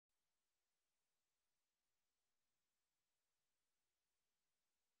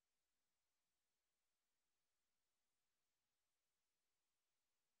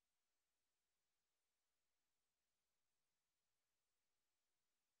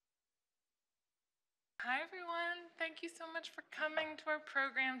Hi, everyone. Thank you so much for coming to our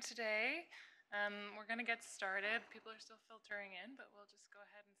program today. We're going to get started. People are still filtering in, but we'll just go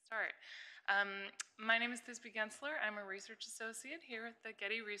ahead and start. My name is Thisbe Gensler. I'm a research associate here at the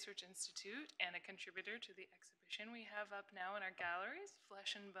Getty Research Institute and a contributor to the exhibition we have up now in our galleries,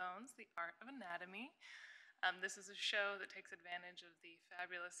 Flesh and Bones, The Art of Anatomy. This is a show that takes advantage of the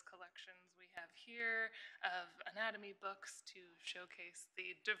fabulous collections we have here of anatomy books to showcase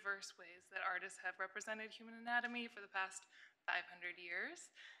the diverse ways that artists have represented human anatomy for the past 500 years.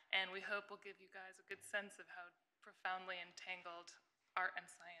 And we hope will give you guys a good sense of how profoundly entangled art and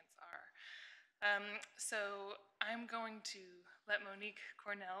science are. So I'm going to let Monique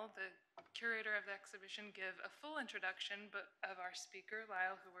Cornell, the curator of the exhibition, give a full introduction of our speaker,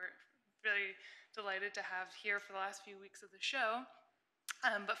 Lyle, who we're really delighted to have here for the last few weeks of the show.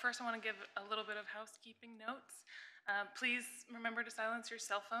 But first I want to give a little bit of housekeeping notes. Please remember to silence your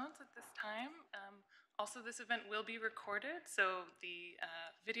cell phones at this time. Also, this event will be recorded, so the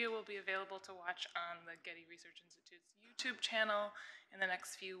video will be available to watch on the Getty Research Institute's YouTube channel in the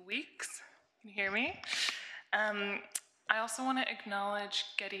next few weeks. Can you hear me? I also want to acknowledge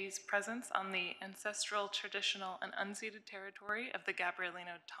Getty's presence on the ancestral, traditional, and unceded territory of the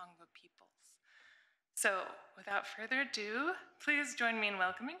Gabrielino Tongva peoples. So, without further ado, please join me in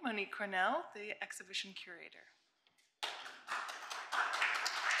welcoming Monique Cornell, the exhibition curator.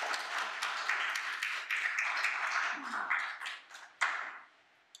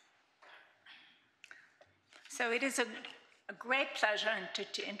 So it is a great pleasure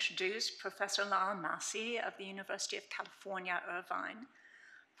to introduce Professor Lyle Massey of the University of California, Irvine.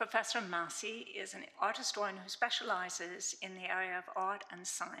 Professor Massey is an art historian who specializes in the area of art and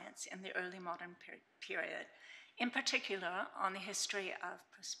science in the early modern period, in particular on the history of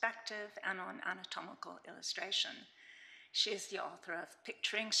perspective and on anatomical illustration. She is the author of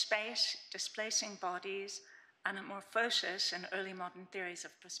Picturing Space, Displacing Bodies, Anamorphosis in Early Modern Theories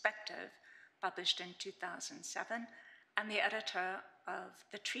of Perspective, published in 2007, and the editor of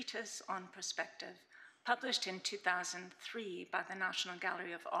the Treatise on Perspective, published in 2003 by the National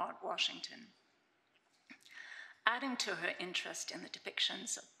Gallery of Art, Washington. Adding to her interest in the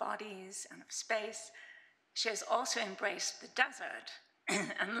depictions of bodies and of space, she has also embraced the desert,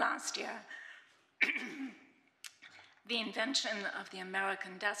 and last year, the invention of the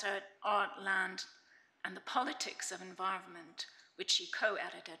American desert, art, land, and the politics of environment, which she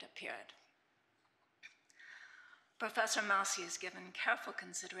co-edited, appeared. Professor Massey has given careful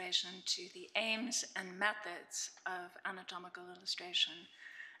consideration to the aims and methods of anatomical illustration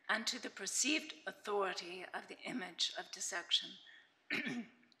and to the perceived authority of the image of dissection,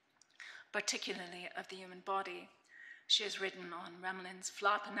 particularly of the human body. She has written on Remlin's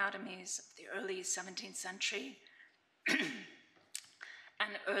flap anatomies of the early 17th century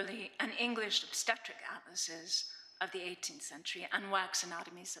and English obstetric atlases of the 18th century and wax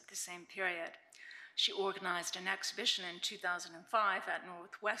anatomies of the same period. She organized an exhibition in 2005 at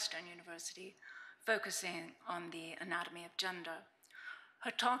Northwestern University focusing on the anatomy of gender.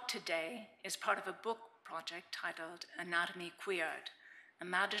 Her talk today is part of a book project titled Anatomy Queered,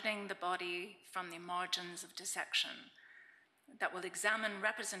 Imagining the Body from the Margins of Dissection, that will examine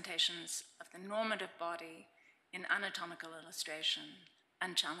representations of the normative body in anatomical illustration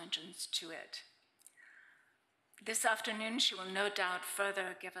and challenges to it. This afternoon, she will no doubt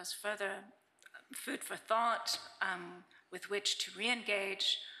give us further food for thought with which to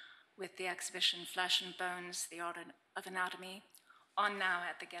re-engage with the exhibition Flesh and Bones, The Art of Anatomy, on now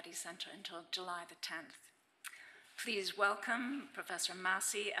at the Getty Center until July the 10th. Please welcome Professor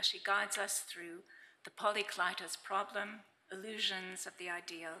Massey as she guides us through the Polykleitos problem, illusions of the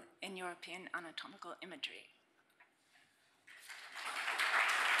ideal in European anatomical imagery.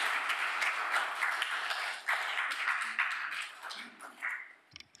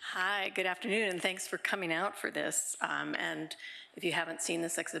 Hi, good afternoon, and thanks for coming out for this. And if you haven't seen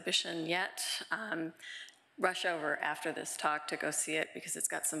this exhibition yet, rush over after this talk to go see it because it's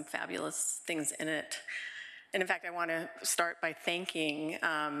got some fabulous things in it. And in fact, I want to start by thanking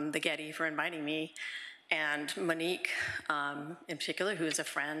the Getty for inviting me, and Monique in particular, who is a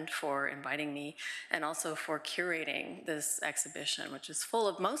friend, for inviting me, and also for curating this exhibition, which is full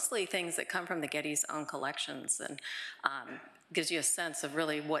of mostly things that come from the Getty's own collections, and gives you a sense of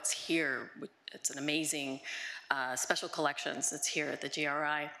really what's here. It's an amazing special collections that's here at the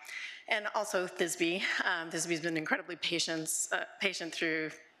GRI. And also Thisbe. Thisbe's been incredibly patient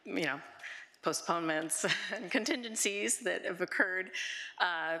through, postponements and contingencies that have occurred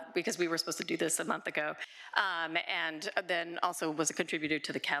because we were supposed to do this a month ago. And then also was a contributor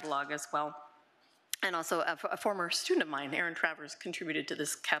to the catalog as well. And also a former student of mine, Aaron Travers, contributed to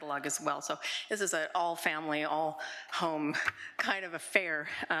this catalog as well. So this is an all-family, all-home kind of affair,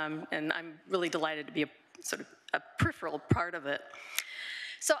 and I'm really delighted to be a sort of a peripheral part of it.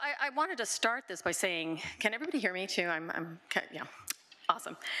 So I wanted to start this by saying, can everybody hear me too? Yeah,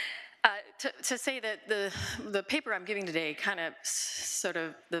 awesome. To say that the paper I'm giving today, kind of sort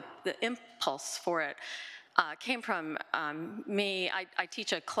of the impulse for it came from me. I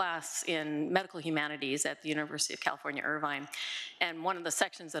teach a class in medical humanities at the University of California, Irvine, and one of the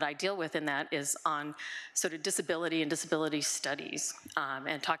sections that I deal with in that is on sort of disability and disability studies,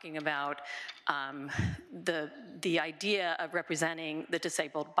 and talking about the idea of representing the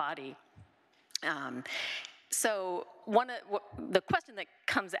disabled body. So the question that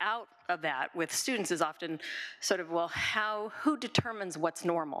comes out of that with students is often sort of, well, who determines what's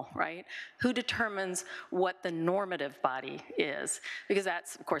normal, right? Who determines what the normative body is? Because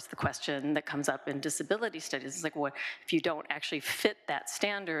that's, of course, the question that comes up in disability studies. It's like, what if you don't actually fit that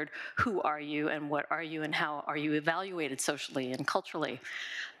standard? Who are you, and what are you, and how are you evaluated socially and culturally,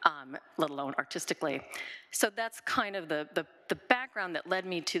 let alone artistically? So that's kind of the background that led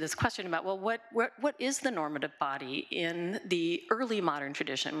me to this question about, well, what is the normative body in the early modern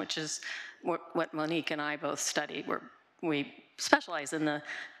tradition, which is what Monique and I both study, where we specialize in the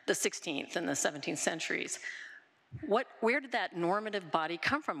 16th and the 17th centuries. Where did that normative body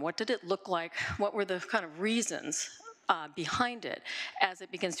come from? What did it look like? What were the kind of reasons behind it as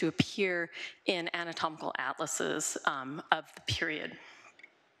it begins to appear in anatomical atlases of the period?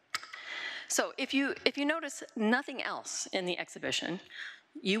 So if you notice nothing else in the exhibition,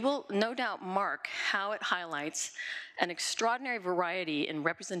 you will no doubt mark how it highlights an extraordinary variety in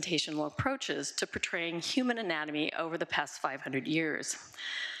representational approaches to portraying human anatomy over the past 500 years.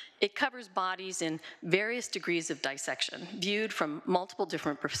 It covers bodies in various degrees of dissection, viewed from multiple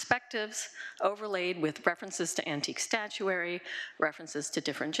different perspectives, overlaid with references to antique statuary, references to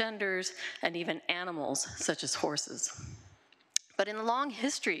different genders, and even animals such as horses. But in the long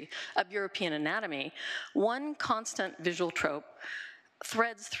history of European anatomy, one constant visual trope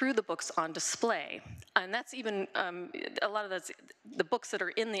threads through the books on display. And that's even, a lot of the books that are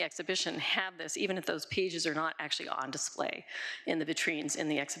in the exhibition have this, even if those pages are not actually on display in the vitrines in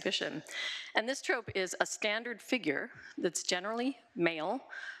the exhibition. And this trope is a standard figure that's generally male,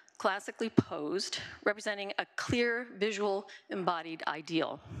 classically posed, representing a clear visual embodied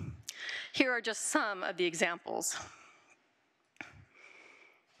ideal. Here are just some of the examples.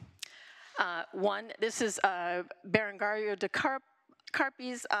 This is Berengario de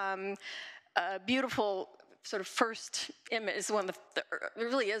Carpi's beautiful sort of first image. Is one of it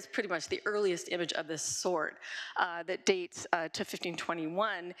really is pretty much the earliest image of this sort that dates to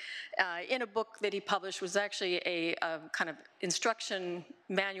 1521. In a book that he published was actually a kind of instruction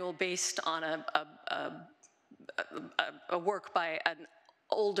manual based on a work by an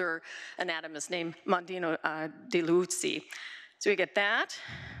older anatomist named Mondino de Luzi. So we get that.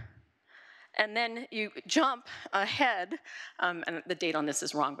 And then you jump ahead, and the date on this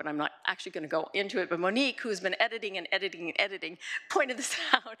is wrong, but I'm not actually going to go into it. But Monique, who's been editing and editing and editing, pointed this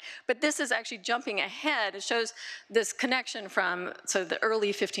out. But this is actually jumping ahead. It shows this connection from the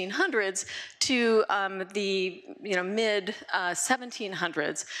early 1500s to the mid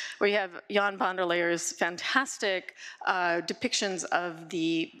 1700s, where you have Jan van der Leer's fantastic depictions of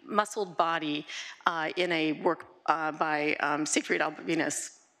the muscled body in a work by Siegfried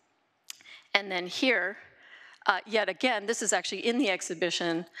Albinus. And then here, yet again, this is actually in the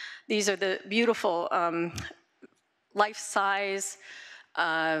exhibition. These are the beautiful life-size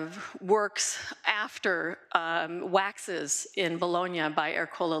works after waxes in Bologna by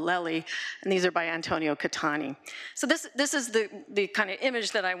Ercole Lelli, and these are by Antonio Catani. So this is the kind of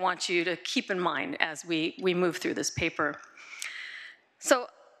image that I want you to keep in mind as we move through this paper. So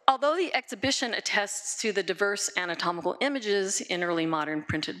although the exhibition attests to the diverse anatomical images in early modern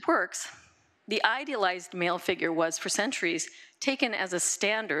printed works, the idealized male figure was, for centuries, taken as a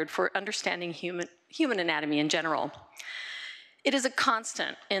standard for understanding human anatomy in general. It is a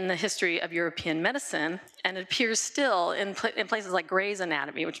constant in the history of European medicine, and it appears still in places like Gray's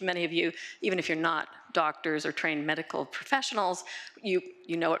Anatomy, which many of you, even if you're not doctors or trained medical professionals, you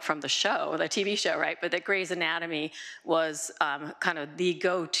know it from the show, the TV show, right? But that Gray's Anatomy was kind of the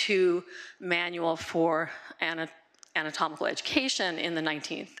go-to manual for anatomical education in the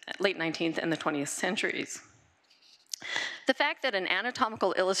late 19th and the 20th centuries. The fact that an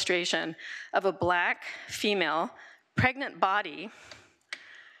anatomical illustration of a black female pregnant body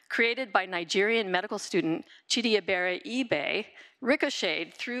created by Nigerian medical student Chidiebere Ibe,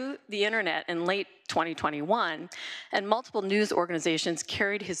 ricocheted through the internet in late 2021, and multiple news organizations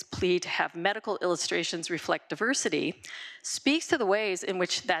carried his plea to have medical illustrations reflect diversity, speaks to the ways in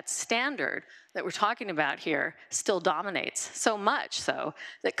which that standard that we're talking about here still dominates, so much so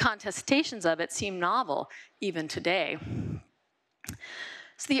that contestations of it seem novel even today.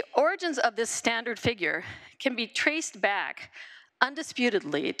 So the origins of this standard figure can be traced back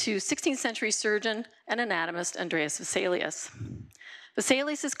undisputedly to 16th century surgeon and anatomist Andreas Vesalius.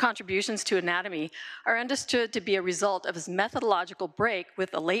 Vesalius' contributions to anatomy are understood to be a result of his methodological break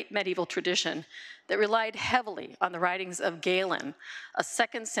with a late medieval tradition that relied heavily on the writings of Galen, a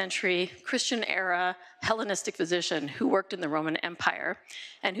 2nd century Christian-era Hellenistic physician who worked in the Roman Empire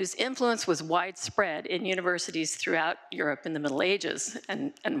and whose influence was widespread in universities throughout Europe in the Middle Ages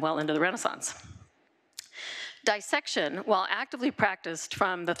and well into the Renaissance. Dissection, while actively practiced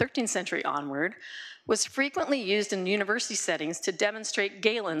from the 13th century onward, was frequently used in university settings to demonstrate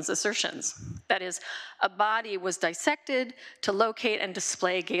Galen's assertions. That is, a body was dissected to locate and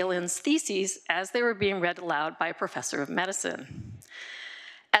display Galen's theses as they were being read aloud by a professor of medicine.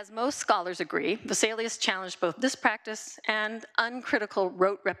 As most scholars agree, Vesalius challenged both this practice and uncritical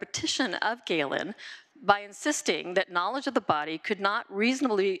rote repetition of Galen by insisting that knowledge of the body could not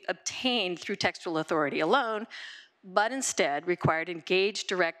reasonably be obtained through textual authority alone, but instead required engaged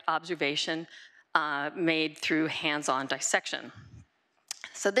direct observation made through hands-on dissection.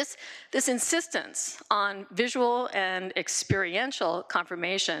 So this insistence on visual and experiential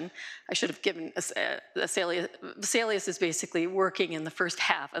confirmation, I should have given Vesalius is basically working in the first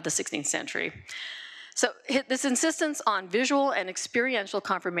half of the 16th century. So this insistence on visual and experiential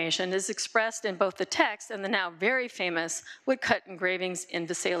confirmation is expressed in both the text and the now very famous woodcut engravings in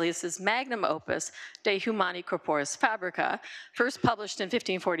Vesalius's magnum opus, De Humani Corporis Fabrica, first published in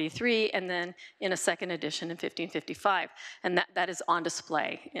 1543 and then in a second edition in 1555. And that is on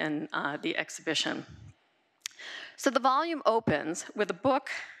display in the exhibition. So the volume opens with a book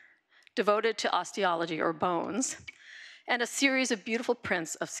devoted to osteology or bones and a series of beautiful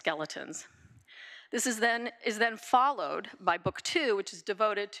prints of skeletons. This is then followed by book 2, which is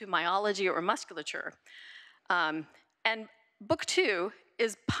devoted to myology or musculature. And book 2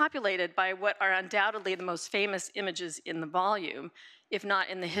 is populated by what are undoubtedly the most famous images in the volume, if not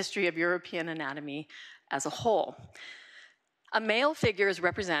in the history of European anatomy as a whole. A male figure is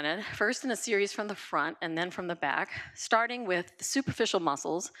represented, first in a series from the front and then from the back, starting with the superficial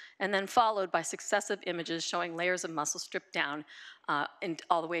muscles and then followed by successive images showing layers of muscle stripped down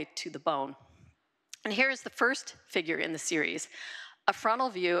all the way to the bone. And here is the first figure in the series, a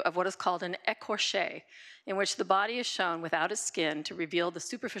frontal view of what is called an écorché, in which the body is shown without its skin to reveal the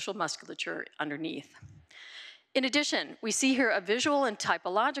superficial musculature underneath. In addition, we see here a visual and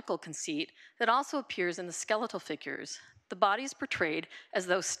typological conceit that also appears in the skeletal figures. The body is portrayed as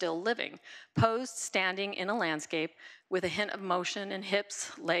though still living, posed standing in a landscape with a hint of motion in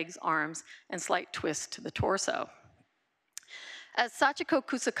hips, legs, arms, and slight twist to the torso. As Sachiko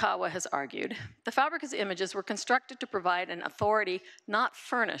Kusakawa has argued, the Fabrica's images were constructed to provide an authority not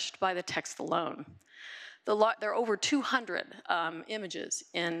furnished by the text alone. There are over 200 images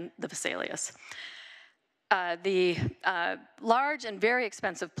in the Vesalius. The large and very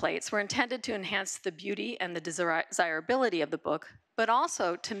expensive plates were intended to enhance the beauty and the desirability of the book, but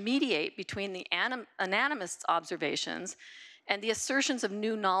also to mediate between the anatomist's observations and the assertions of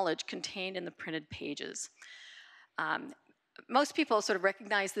new knowledge contained in the printed pages. Most people sort of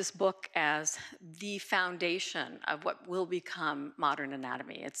recognize this book as the foundation of what will become modern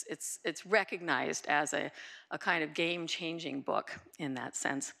anatomy. It's recognized as a kind of game-changing book in that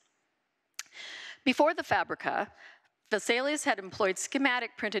sense. Before the Fabrica, Vesalius had employed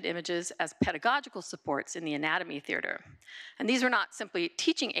schematic printed images as pedagogical supports in the anatomy theater. And these were not simply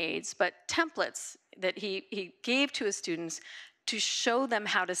teaching aids, but templates that he gave to his students to show them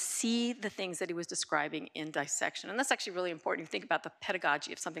how to see the things that he was describing in dissection. And that's actually really important if you think about the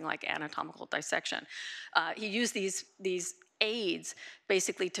pedagogy of something like anatomical dissection. He used these aids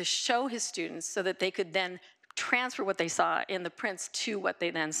basically to show his students so that they could then transfer what they saw in the prints to what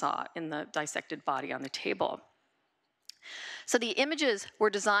they then saw in the dissected body on the table. So the images were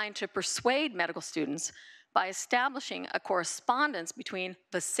designed to persuade medical students by establishing a correspondence between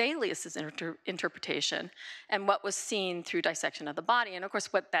Vesalius's interpretation and what was seen through dissection of the body. And of course,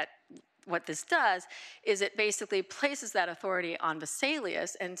 what this does is it basically places that authority on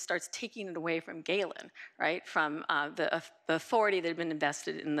Vesalius and starts taking it away from Galen, right? From the authority that had been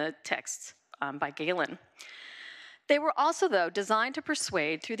invested in the texts by Galen. They were also, though, designed to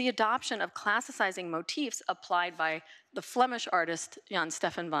persuade through the adoption of classicizing motifs applied by the Flemish artist Jan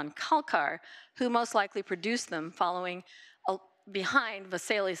Stefan van Kalkar, who most likely produced them following behind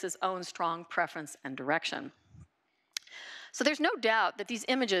Vesalius' own strong preference and direction. So there's no doubt that these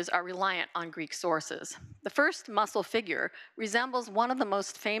images are reliant on Greek sources. The first muscle figure resembles one of the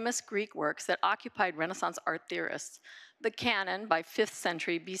most famous Greek works that occupied Renaissance art theorists, the canon by 5th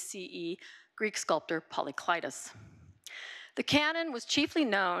century BCE Greek sculptor Polykleitos. The canon was chiefly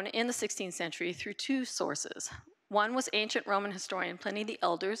known in the 16th century through two sources. One was ancient Roman historian Pliny the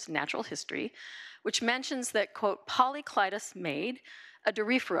Elder's Natural History, which mentions that, quote, Polykleitos made a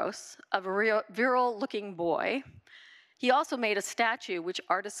doryphoros, a virile-looking boy. He also made a statue which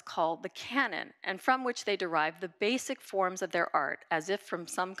artists called the canon, and from which they derived the basic forms of their art, as if from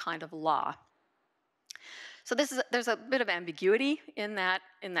some kind of law. So there's a bit of ambiguity in that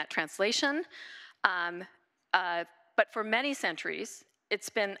translation, but for many centuries, it's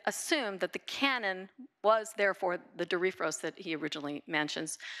been assumed that the canon was therefore the doryphoros that he originally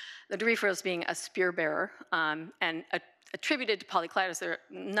mentions, the doryphoros being a spear bearer, and attributed to Polykleitos. There are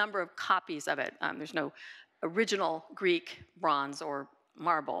a number of copies of it. There's no original Greek bronze or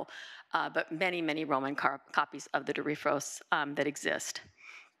marble, but many, many Roman copies of the doryphoros that exist.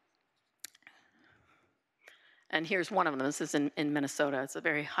 And here's one of them. This is in Minnesota. It's a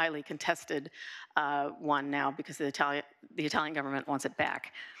very highly contested one now because the Italian government wants it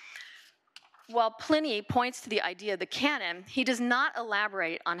back. While Pliny points to the idea of the canon, he does not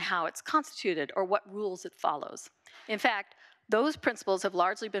elaborate on how it's constituted or what rules it follows. In fact, those principles have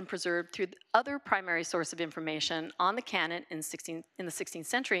largely been preserved through other primary source of information on the canon in the 16th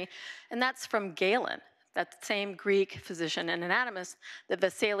century, and that's from Galen, that same Greek physician and anatomist that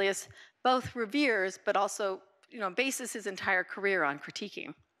Vesalius both reveres but also bases his entire career on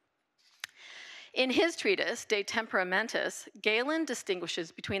critiquing. In his treatise, De Temperamentis, Galen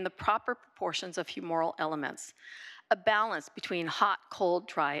distinguishes between the proper proportions of humoral elements, a balance between hot, cold,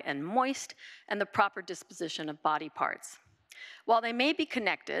 dry, and moist, and the proper disposition of body parts. While they may be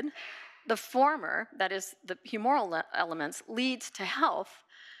connected, the former, that is, the humoral elements, leads to health,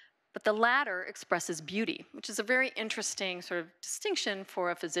 but the latter expresses beauty, which is a very interesting sort of distinction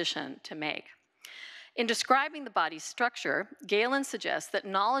for a physician to make. In describing the body's structure, Galen suggests that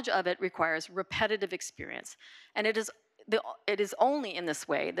knowledge of it requires repetitive experience, and it is only in this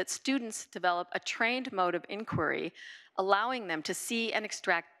way that students develop a trained mode of inquiry, allowing them to see and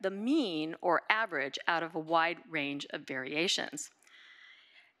extract the mean or average out of a wide range of variations.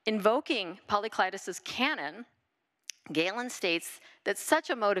 Invoking Polykleitos' canon, Galen states that such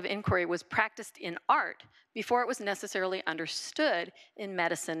a mode of inquiry was practiced in art before it was necessarily understood in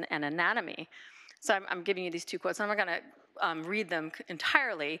medicine and anatomy. So I'm giving you these two quotes. I'm not going to read them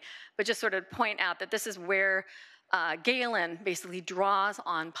entirely, but just sort of point out that this is where Galen basically draws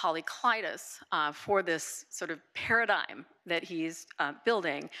on Polykleitos for this sort of paradigm that he's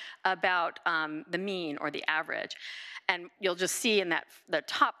building about the mean or the average. And you'll just see in the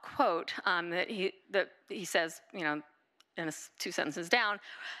top quote that he says, in 2 sentences down,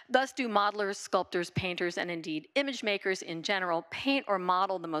 thus do modelers, sculptors, painters, and indeed image makers in general paint or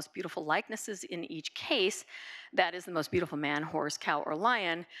model the most beautiful likenesses in each case, that is the most beautiful man, horse, cow, or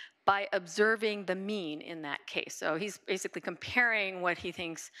lion, by observing the mean in that case. So he's basically comparing what he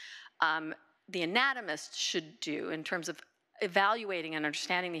thinks the anatomist should do in terms of evaluating and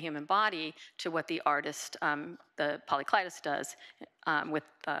understanding the human body to what the artist, the Polykleitos does,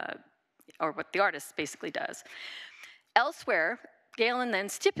 or what the artist basically does. Elsewhere, Galen then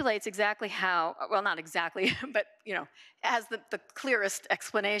stipulates exactly how, well, not exactly, but has the clearest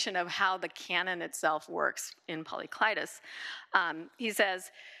explanation of how the canon itself works in Polykleitos. He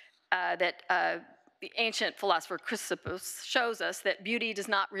says that the ancient philosopher Chrysippus shows us that beauty does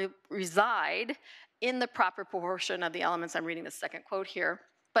not reside in the proper proportion of the elements. I'm reading the second quote here,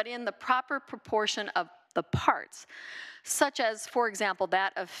 but in the proper proportion of the parts, such as, for example,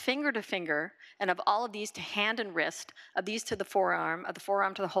 that of finger to finger, and of all of these to hand and wrist, of these to the forearm, of the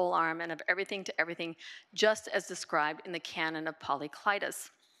forearm to the whole arm, and of everything to everything, just as described in the canon of Polykleitos.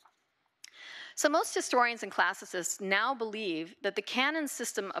 So most historians and classicists now believe that the canon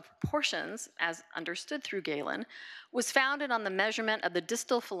system of proportions, as understood through Galen, was founded on the measurement of the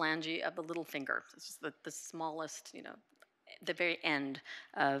distal phalange of the little finger. This is the smallest, the very end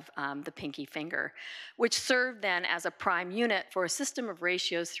of the pinky finger, which served then as a prime unit for a system of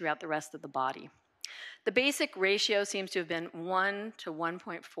ratios throughout the rest of the body. The basic ratio seems to have been 1 to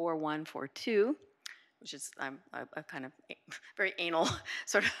 1.4142, which is a kind of very anal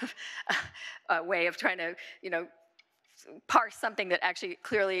sort of way of trying to, parse something that actually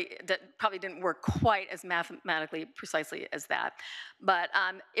clearly that probably didn't work quite as mathematically precisely as that. But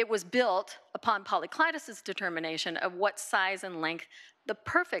it was built upon Polykleitos' determination of what size and length the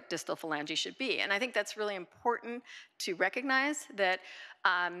perfect distal phalange should be. And I think that's really important to recognize that,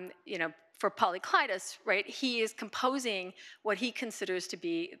 you know, for Polykleitos, right, he is composing what he considers to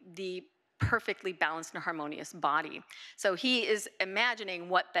be the perfectly balanced and harmonious body. So he is imagining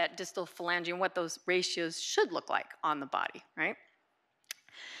what that distal phalange and what those ratios should look like on the body, right?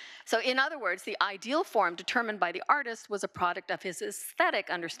 So in other words, the ideal form determined by the artist was a product of his aesthetic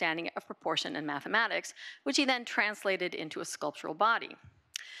understanding of proportion and mathematics, which he then translated into a sculptural body.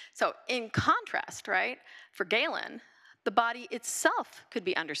 So in contrast, right, for Galen, the body itself could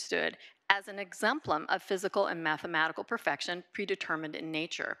be understood as an exemplum of physical and mathematical perfection predetermined in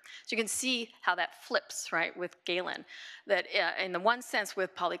nature. So you can see how that flips, right, with Galen. That in the one sense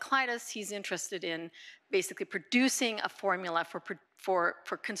with Polykleitos, he's interested in basically producing a formula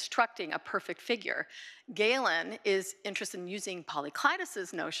for constructing a perfect figure. Galen is interested in using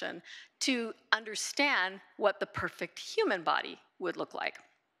Polykleitos' notion to understand what the perfect human body would look like.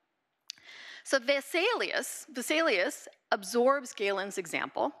 So Vesalius absorbs Galen's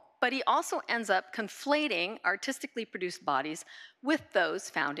example, but he also ends up conflating artistically produced bodies with those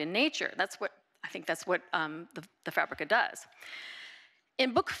found in nature. I think that's what the Fabrica does.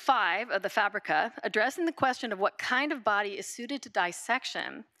 In Book 5 of the Fabrica, addressing the question of what kind of body is suited to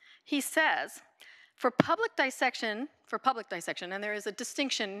dissection, he says, for public dissection, and there is a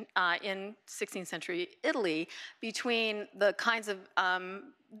distinction in 16th century Italy between the kinds of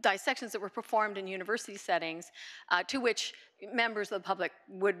dissections that were performed in university settings to which members of the public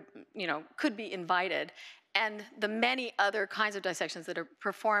could be invited, and the many other kinds of dissections that are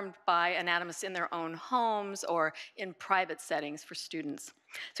performed by anatomists in their own homes or in private settings for students.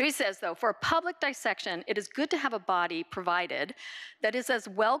 So he says, though, for a public dissection, it is good to have a body provided that is as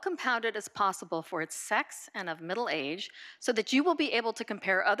well compounded as possible for its sex and of middle age, so that you will be able to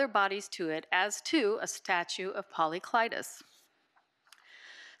compare other bodies to it as to a statue of Polykleitos.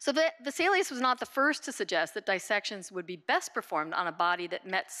 So Vesalius was not the first to suggest that dissections would be best performed on a body that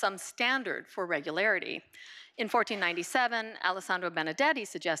met some standard for regularity. In 1497, Alessandro Benedetti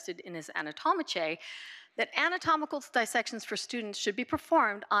suggested in his Anatomical that anatomical dissections for students should be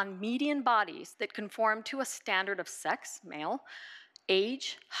performed on median bodies that conform to a standard of sex, male,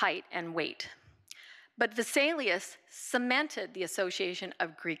 age, height, and weight. But Vesalius cemented the association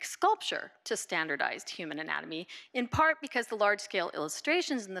of Greek sculpture to standardized human anatomy, in part because the large-scale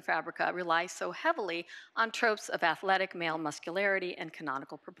illustrations in the Fabrica rely so heavily on tropes of athletic male muscularity and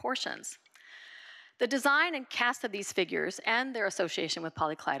canonical proportions. The design and cast of these figures and their association with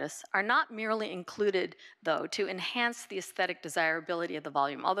Polykleitos are not merely included, though, to enhance the aesthetic desirability of the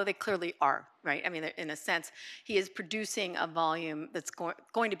volume, although they clearly are, right? I mean, in a sense, he is producing a volume that's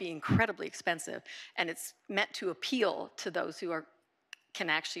going to be incredibly expensive, and it's meant to appeal to those who can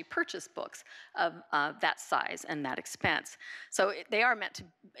actually purchase books of that size and that expense. So they are meant to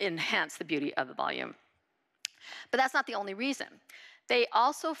enhance the beauty of the volume. But that's not the only reason. They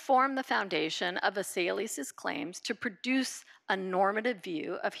also form the foundation of Vesalius' claims to produce a normative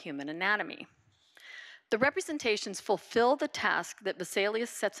view of human anatomy. The representations fulfill the task that Vesalius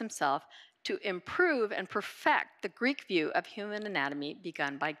sets himself to improve and perfect the Greek view of human anatomy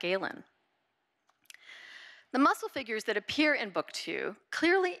begun by Galen. The muscle figures that appear in Book 2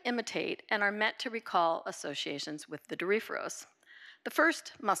 clearly imitate and are meant to recall associations with the Doryphoros. The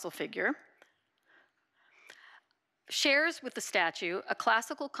first muscle figure shares with the statue a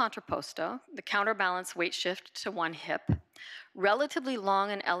classical contrapposto, the counterbalance weight shift to one hip, relatively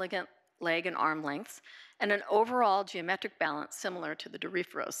long and elegant leg and arm lengths, and an overall geometric balance similar to the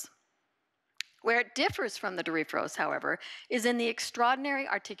Doryphoros. Where it differs from the Doryphoros, however, is in the extraordinary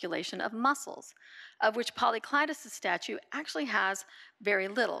articulation of muscles, of which Polykleitos' statue actually has very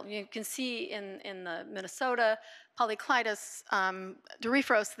little. You can see in the Minnesota Polykleitos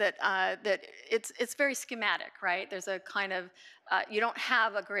Doryphoros that it's very schematic, right? There's a kind of, you don't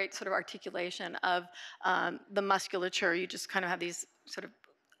have a great sort of articulation of the musculature. You just kind of have these sort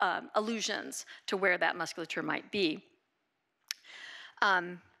of allusions to where that musculature might be.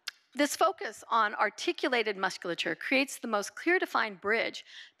 This focus on articulated musculature creates the most clear-defined bridge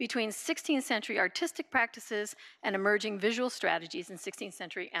between 16th century artistic practices and emerging visual strategies in 16th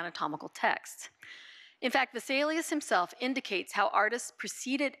century anatomical texts. In fact, Vesalius himself indicates how artists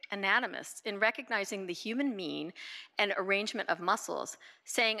preceded anatomists in recognizing the human mean and arrangement of muscles,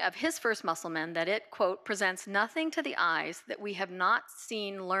 saying of his first muscle men that it, quote, presents nothing to the eyes that we have not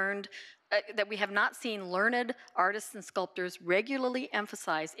seen, learned, that we have not seen learned artists and sculptors regularly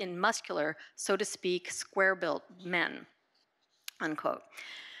emphasize in muscular, so to speak, square-built men, unquote.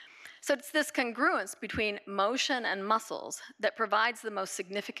 So it's this congruence between motion and muscles that provides the most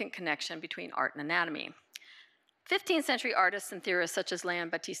significant connection between art and anatomy. 15th century artists and theorists such as Leon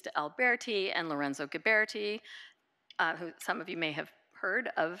Battista Alberti and Lorenzo Ghiberti, who some of you may have heard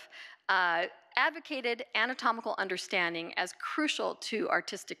of, advocated anatomical understanding as crucial to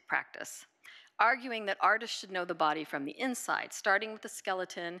artistic practice, arguing that artists should know the body from the inside, starting with the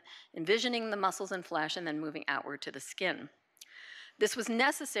skeleton, envisioning the muscles and flesh, and then moving outward to the skin. This was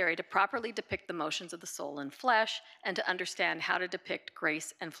necessary to properly depict the motions of the soul and flesh and to understand how to depict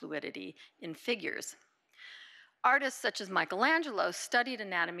grace and fluidity in figures. Artists such as Michelangelo studied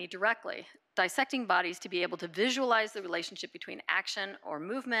anatomy directly, dissecting bodies to be able to visualize the relationship between action or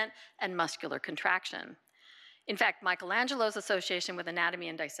movement and muscular contraction. In fact, Michelangelo's association with anatomy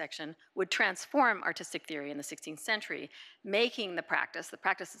and dissection would transform artistic theory in the 16th century, making the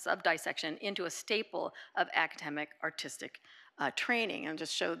practices of dissection into a staple of academic artistic training. And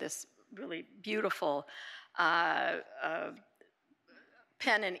just show this really beautiful pen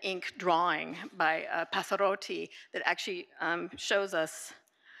and ink drawing by Passarotti that actually shows us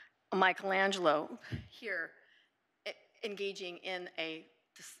Michelangelo here engaging in an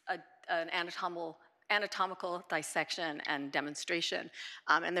anatomical dissection and demonstration.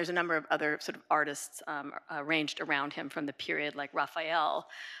 And there's a number of other sort of artists arranged around him from the period, like Raphael,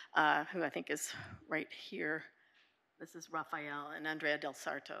 who I think is right here. This is Raphael, and Andrea del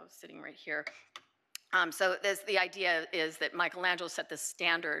Sarto sitting right here. So the idea is that Michelangelo set the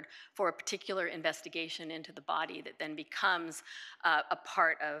standard for a particular investigation into the body that then becomes a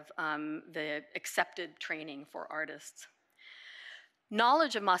part of the accepted training for artists.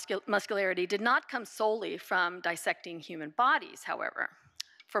 Knowledge of muscularity did not come solely from dissecting human bodies, however.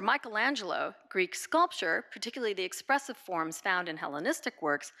 For Michelangelo, Greek sculpture, particularly the expressive forms found in Hellenistic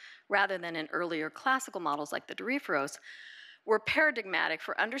works rather than in earlier classical models like the Doryphoros, were paradigmatic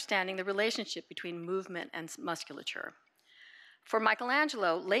for understanding the relationship between movement and musculature. For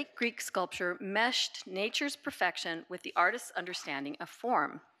Michelangelo, late Greek sculpture meshed nature's perfection with the artist's understanding of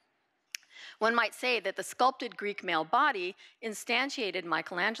form. One might say that the sculpted Greek male body instantiated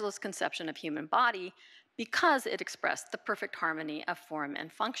Michelangelo's conception of human body because it expressed the perfect harmony of form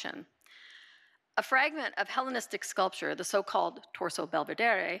and function. A fragment of Hellenistic sculpture, the so-called torso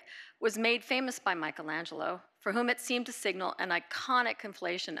belvedere, was made famous by Michelangelo, for whom it seemed to signal an iconic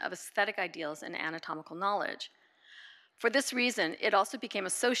conflation of aesthetic ideals and anatomical knowledge. For this reason, it also became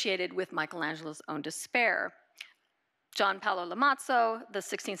associated with Michelangelo's own despair. Gian Paolo Lamazzo, the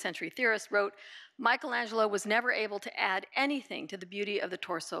 16th century theorist, wrote, "Michelangelo was never able to add anything to the beauty of the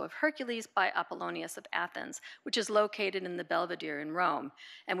torso of Hercules by Apollonius of Athens, which is located in the Belvedere in Rome,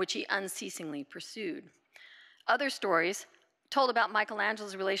 and which he unceasingly pursued." Other stories told about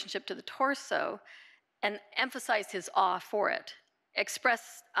Michelangelo's relationship to the torso and emphasized his awe for it,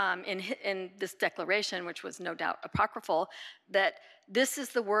 expressed in this declaration, which was no doubt apocryphal, that this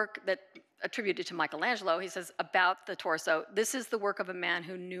is the work that attributed to Michelangelo, he says about the torso, this is the work of a man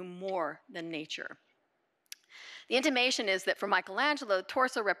who knew more than nature. The intimation is that for Michelangelo, the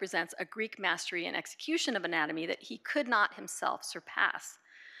torso represents a Greek mastery and execution of anatomy that he could not himself surpass.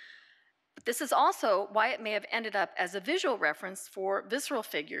 But this is also why it may have ended up as a visual reference for visceral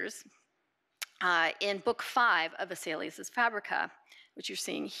figures in Book 5 of Vesalius' Fabrica, which you're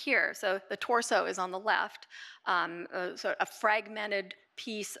seeing here. So the torso is on the left, sort of a fragmented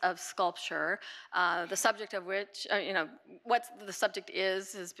piece of sculpture, the subject of which, what the subject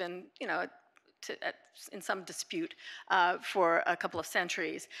is has been, in some dispute for a couple of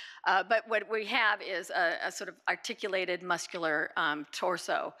centuries. But what we have is a sort of articulated muscular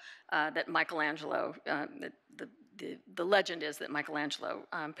torso that Michelangelo, the legend is that Michelangelo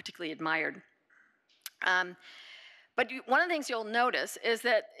particularly admired. But one of the things you'll notice is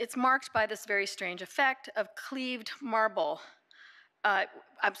that it's marked by this very strange effect of cleaved marble.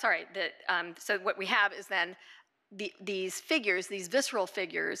 So what we have is then these figures, these visceral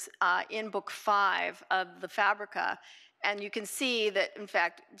figures in Book 5 of the Fabrica, and you can see that, in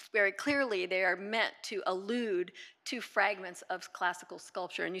fact, very clearly they are meant to allude to fragments of classical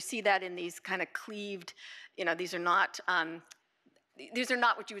sculpture, and you see that in these kind of cleaved, these are not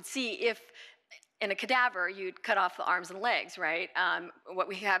what you would see if in a cadaver, you'd cut off the arms and legs, right? What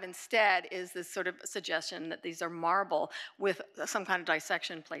we have instead is this sort of suggestion that these are marble with some kind of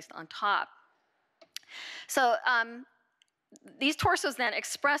dissection placed on top. So these torsos then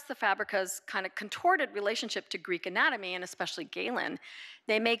express the fabrica's kind of contorted relationship to Greek anatomy, and especially Galen.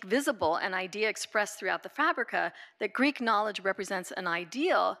 They make visible an idea expressed throughout the fabrica that Greek knowledge represents an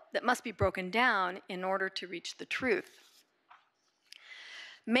ideal that must be broken down in order to reach the truth.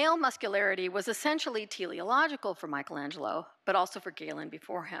 Male muscularity was essentially teleological for Michelangelo, but also for Galen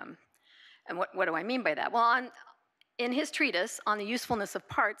before him. And what do I mean by that? Well, in his treatise on the usefulness of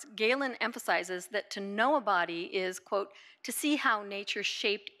parts, Galen emphasizes that to know a body is, quote, to see how nature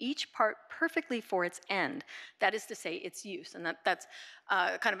shaped each part perfectly for its end. That is to say, its use. And that's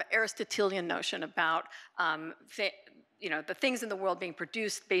kind of an Aristotelian notion about the things in the world being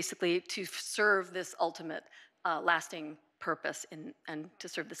produced basically to serve this ultimate lasting purpose and to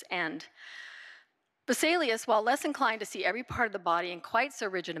serve this end. Vesalius, while less inclined to see every part of the body in quite so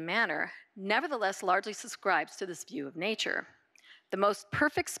rigid a manner, nevertheless largely subscribes to this view of nature. The most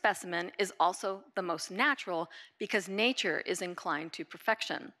perfect specimen is also the most natural because nature is inclined to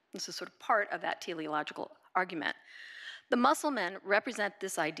perfection. This is sort of part of that teleological argument. The muscle men represent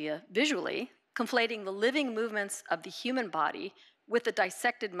this idea visually, conflating the living movements of the human body with the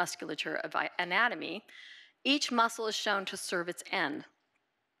dissected musculature of anatomy. Each muscle is shown to serve its end.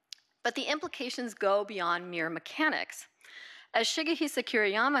 But the implications go beyond mere mechanics. As Shigehisa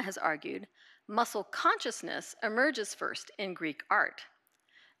Kiriyama has argued, muscle consciousness emerges first in Greek art.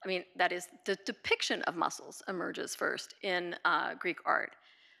 I mean, that is, the depiction of muscles emerges first in Greek art.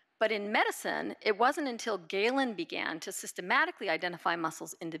 But in medicine, it wasn't until Galen began to systematically identify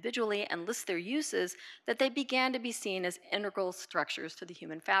muscles individually and list their uses that they began to be seen as integral structures to the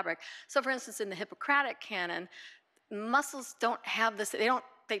human fabric. So for instance, in the Hippocratic canon, muscles don't have this, they don't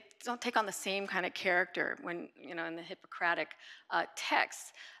take on the same kind of character when, in the Hippocratic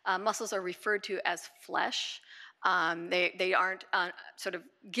texts. Muscles are referred to as flesh. They aren't sort of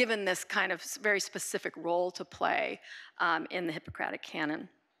given this kind of very specific role to play in the Hippocratic canon.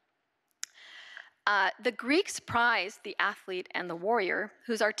 The Greeks prized the athlete and the warrior,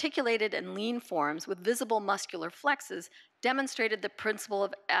 whose articulated and lean forms with visible muscular flexes demonstrated the principle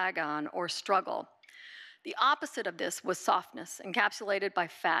of agon, or struggle. The opposite of this was softness, encapsulated by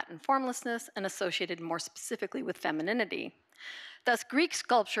fat and formlessness and associated more specifically with femininity. Thus, Greek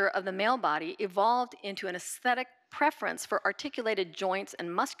sculpture of the male body evolved into an aesthetic preference for articulated joints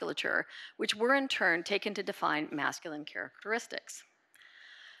and musculature, which were in turn taken to define masculine characteristics.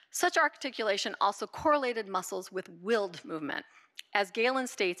 Such articulation also correlated muscles with willed movement. As Galen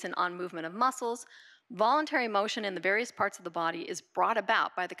states in On Movement of Muscles, voluntary motion in the various parts of the body is brought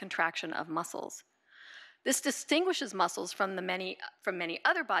about by the contraction of muscles. This distinguishes muscles from many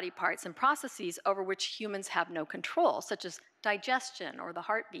other body parts and processes over which humans have no control, such as digestion or the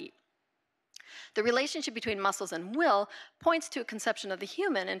heartbeat. The relationship between muscles and will points to a conception of the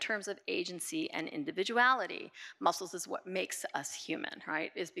human in terms of agency and individuality. Muscles is what makes us human,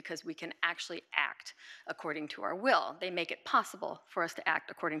 right? Is because we can actually act according to our will. They make it possible for us to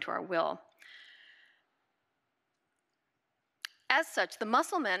act according to our will. As such, the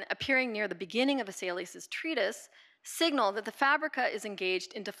muscle men appearing near the beginning of Vesalius' treatise signal that the fabrica is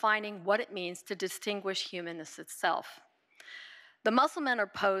engaged in defining what it means to distinguish humanness itself. The muscle men are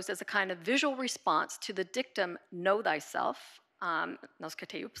posed as a kind of visual response to the dictum, know thyself, nos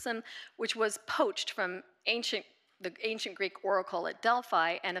kateupsin, which was poached from the ancient Greek oracle at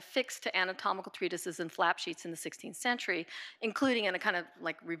Delphi and affixed to anatomical treatises and flap sheets in the 16th century, including in a kind of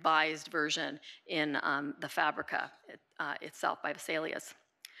like revised version in the Fabrica itself by Vesalius.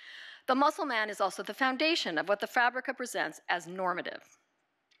 The muscle man is also the foundation of what the Fabrica presents as normative.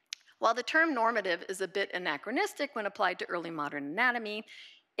 While the term normative is a bit anachronistic when applied to early modern anatomy,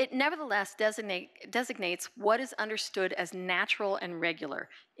 it nevertheless designates what is understood as natural and regular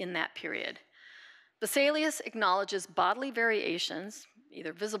in that period. Vesalius acknowledges bodily variations,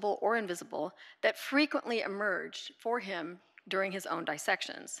 either visible or invisible, that frequently emerged for him during his own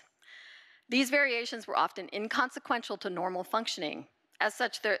dissections. These variations were often inconsequential to normal functioning. As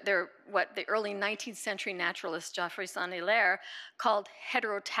such, they're what the early 19th century naturalist Geoffroy Saint-Hilaire called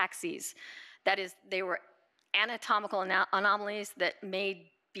heterotaxies. That is, they were anatomical anomalies that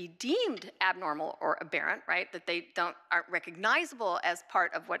may be deemed abnormal or aberrant, right? That they aren't recognizable as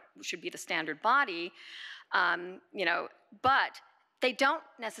part of what should be the standard body, but they don't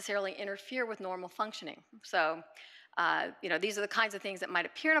necessarily interfere with normal functioning. So, these are the kinds of things that might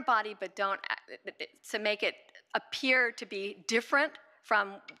appear in a body, but don't, to make it appear to be different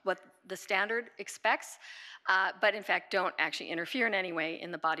from what the standard expects, but in fact don't actually interfere in any way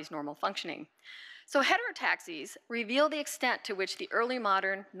in the body's normal functioning. So heterotaxies reveal the extent to which the early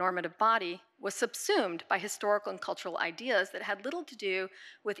modern normative body was subsumed by historical and cultural ideas that had little to do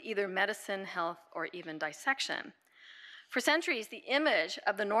with either medicine, health, or even dissection. For centuries, the image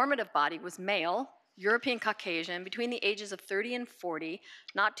of the normative body was male, European Caucasian, between the ages of 30 and 40,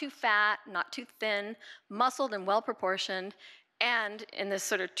 not too fat, not too thin, muscled and well-proportioned, and in this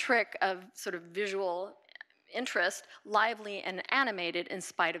sort of trick of sort of visual interest, lively and animated in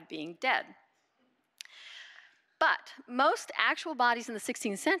spite of being dead. But most actual bodies in the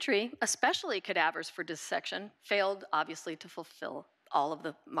 16th century, especially cadavers for dissection, failed obviously to fulfill all of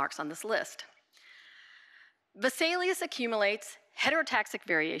the marks on this list. Vesalius accumulates heterotaxic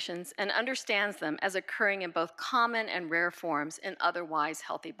variations and understands them as occurring in both common and rare forms in otherwise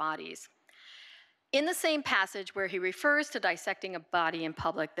healthy bodies. In the same passage where he refers to dissecting a body in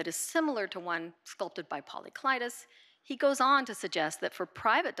public that is similar to one sculpted by Polykleitos, he goes on to suggest that for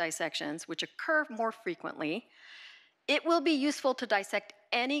private dissections, which occur more frequently, it will be useful to dissect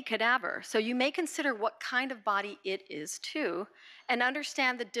any cadaver, so you may consider what kind of body it is too, and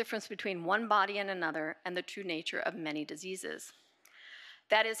understand the difference between one body and another and the true nature of many diseases.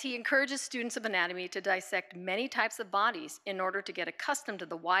 That is, he encourages students of anatomy to dissect many types of bodies in order to get accustomed to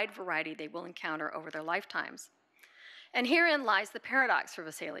the wide variety they will encounter over their lifetimes. And herein lies the paradox for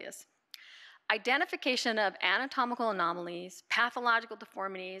Vesalius. Identification of anatomical anomalies, pathological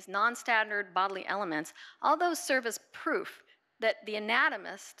deformities, non-standard bodily elements, all those serve as proof that the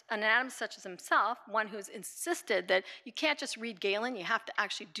anatomist such as himself, one who's insisted that you can't just read Galen, you have to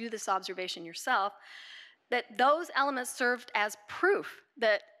actually do this observation yourself, that those elements served as proof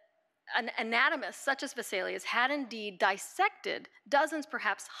that an anatomist such as Vesalius had indeed dissected dozens,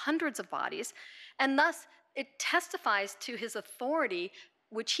 perhaps hundreds of bodies, and thus it testifies to his authority,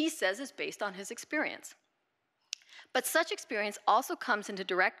 which he says is based on his experience. But such experience also comes into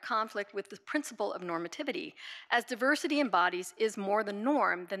direct conflict with the principle of normativity, as diversity in bodies is more the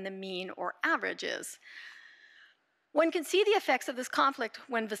norm than the mean or average is. One can see the effects of this conflict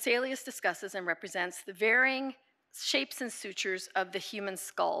when Vesalius discusses and represents the varying shapes and sutures of the human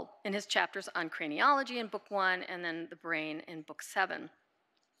skull in his chapters on craniology in Book 1 and then the brain in Book 7.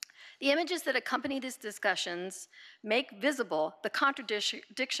 The images that accompany these discussions make visible the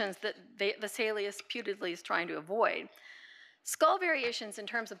contradictions that Vesalius putatively is trying to avoid. Skull variations in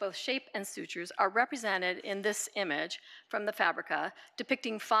terms of both shape and sutures are represented in this image from the Fabrica,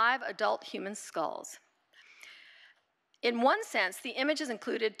 depicting 5 adult human skulls. In one sense, the image is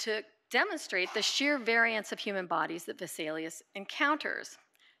included to demonstrate the sheer variance of human bodies that Vesalius encounters.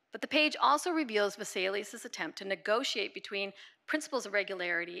 But the page also reveals Vesalius' attempt to negotiate between principles of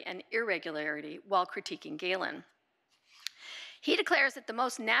regularity and irregularity while critiquing Galen. He declares that the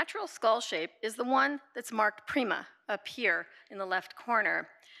most natural skull shape is the one that's marked prima, up here in the left corner.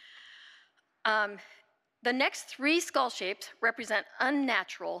 The next 3 skull shapes represent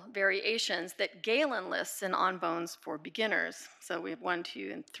unnatural variations that Galen lists in On Bones for Beginners. So we have 1, 2,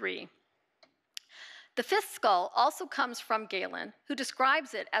 and 3. The 5th skull also comes from Galen, who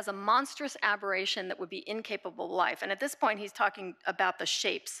describes it as a monstrous aberration that would be incapable of life. And at this point, he's talking about the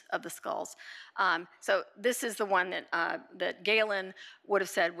shapes of the skulls. So this is the one that Galen would have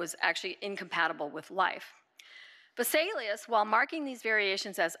said was actually incompatible with life. Vesalius, while marking these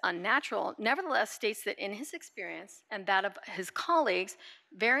variations as unnatural, nevertheless states that in his experience and that of his colleagues,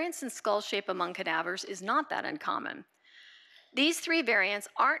 variance in skull shape among cadavers is not that uncommon. These 3 variants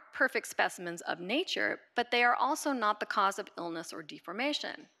aren't perfect specimens of nature, but they are also not the cause of illness or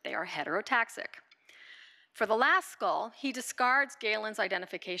deformation. They are heterotaxic. For the last skull, he discards Galen's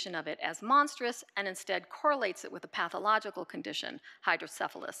identification of it as monstrous and instead correlates it with a pathological condition,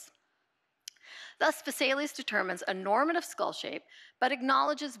 hydrocephalus. Thus, Vesalius determines a normative skull shape, but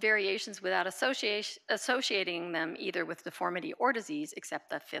acknowledges variations without associating them either with deformity or disease, except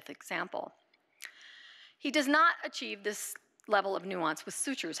that 5th example. He does not achieve this level of nuance with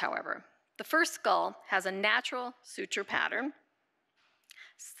sutures, however. The first skull has a natural suture pattern,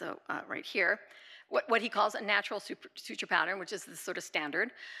 so right here, what he calls a natural suture pattern, which is the sort of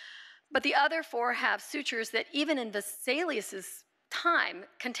standard. But the other 4 have sutures that even in Vesalius's time,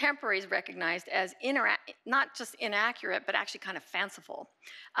 contemporaries recognized as not just inaccurate, but actually kind of fanciful.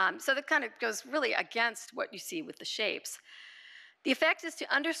 So that kind of goes really against what you see with the shapes. The effect is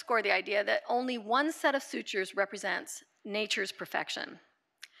to underscore the idea that only one set of sutures represents nature's perfection.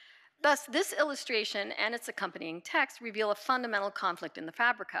 Thus, this illustration and its accompanying text reveal a fundamental conflict in the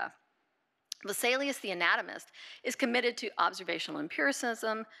Fabrica. Vesalius, the anatomist, is committed to observational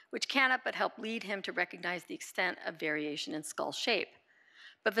empiricism, which cannot but help lead him to recognize the extent of variation in skull shape.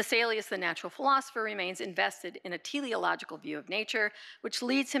 But Vesalius, the natural philosopher, remains invested in a teleological view of nature, which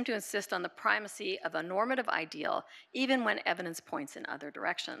leads him to insist on the primacy of a normative ideal, even when evidence points in other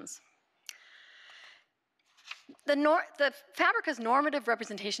directions. The fabrica's normative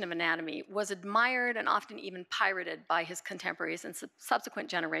representation of anatomy was admired and often even pirated by his contemporaries and subsequent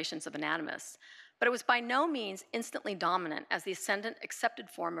generations of anatomists, but it was by no means instantly dominant as the ascendant accepted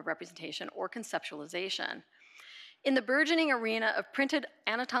form of representation or conceptualization. In the burgeoning arena of printed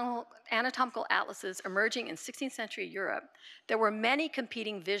anatomical atlases emerging in 16th century Europe, there were many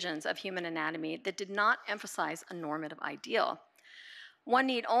competing visions of human anatomy that did not emphasize a normative ideal. One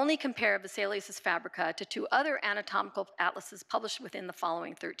need only compare Vesalius's Fabrica to two other anatomical atlases published within the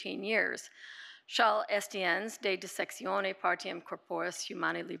following 13 years. Charles Estienne's De Dissectione Partium Corporis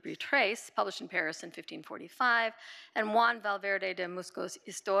Humani Libri Tres, published in Paris in 1545, and Juan Valverde de Musco's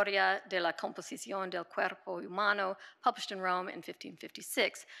Historia de la Composición del Cuerpo Humano, published in Rome in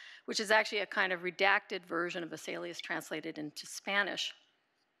 1556, which is actually a kind of redacted version of Vesalius translated into Spanish.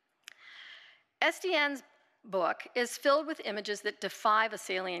 Estienne's book is filled with images that defy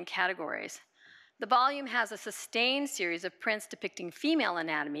Vesalian categories. The volume has a sustained series of prints depicting female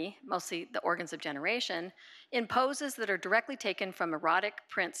anatomy, mostly the organs of generation, in poses that are directly taken from erotic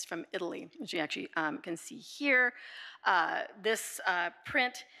prints from Italy, which you actually can see here. This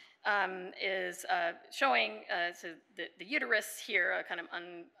print is showing so the uterus here, a kind of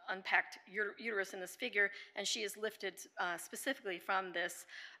unpacked uterus in this figure, and she is lifted specifically from this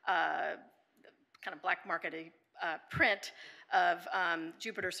kind of black marketed print of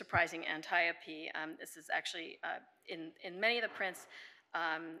Jupiter surprising Antiope. This is actually, in many of the prints,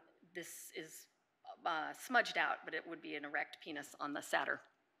 this is smudged out, but it would be an erect penis on the satyr.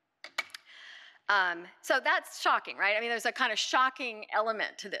 So that's shocking, right? I mean, there's a kind of shocking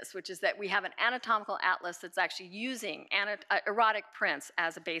element to this, which is that we have an anatomical atlas that's actually using erotic prints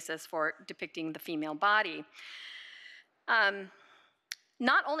as a basis for depicting the female body.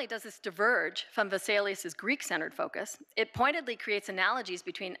 Not only does this diverge from Vesalius's Greek-centered focus, it pointedly creates analogies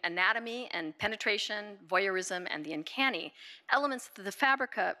between anatomy and penetration, voyeurism, and the uncanny, elements that the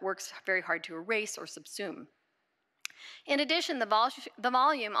Fabrica works very hard to erase or subsume. In addition, the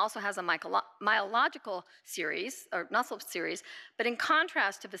volume also has a myological series, or muscle series, but in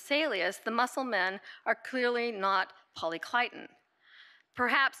contrast to Vesalius, the muscle men are clearly not Polykleiton.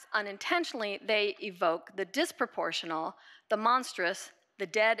 Perhaps unintentionally, they evoke the disproportional, the monstrous, the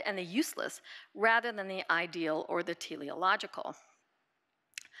dead, and the useless, rather than the ideal or the teleological.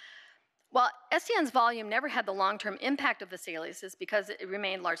 While Estienne's volume never had the long-term impact of Vesalius's because it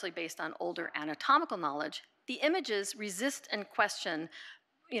remained largely based on older anatomical knowledge, the images resist and question,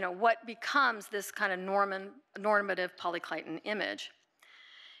 what becomes this kind of normative Polykleiton image.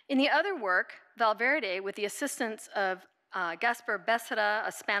 In the other work, Valverde, with the assistance of Gaspar Becerra,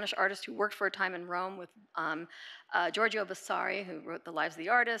 a Spanish artist who worked for a time in Rome with Giorgio Vasari, who wrote The Lives of the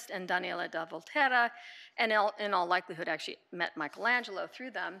Artists, and Daniele da Volterra, and in all likelihood actually met Michelangelo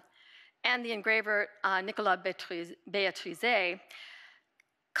through them, and the engraver Nicolas Beatrice,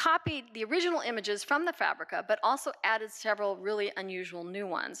 copied the original images from the Fabrica, but also added several really unusual new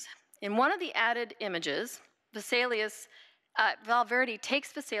ones. In one of the added images, Valverde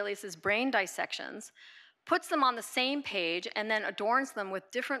takes Vesalius's brain dissections, puts them on the same page, and then adorns them with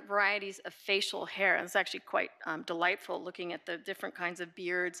different varieties of facial hair. And it's actually quite delightful looking at the different kinds of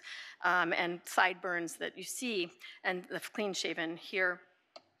beards and sideburns that you see, and the clean-shaven here.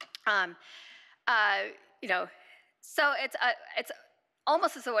 So it's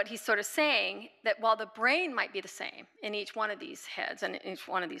almost as though what he's sort of saying that while the brain might be the same in each one of these heads and in each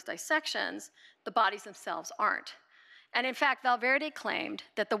one of these dissections, the bodies themselves aren't. And in fact, Valverde claimed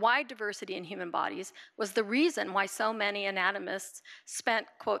that the wide diversity in human bodies was the reason why so many anatomists spent,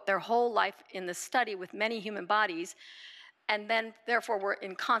 quote, their whole life in the study with many human bodies, and then therefore were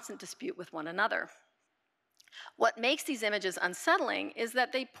in constant dispute with one another. What makes these images unsettling is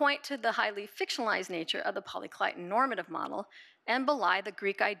that they point to the highly fictionalized nature of the Polykleiton normative model and belie the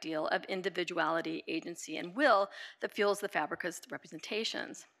Greek ideal of individuality, agency, and will that fuels the Fabrica's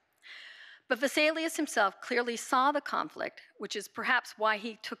representations. But Vesalius himself clearly saw the conflict, which is perhaps why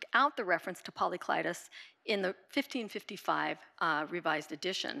he took out the reference to Polykleitos in the 1555 revised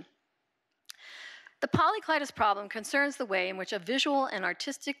edition. The Polykleitos problem concerns the way in which a visual and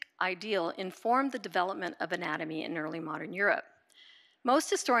artistic ideal informed the development of anatomy in early modern Europe. Most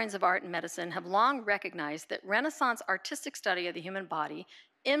historians of art and medicine have long recognized that Renaissance artistic study of the human body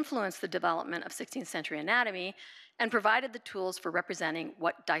influenced the development of 16th century anatomy and provided the tools for representing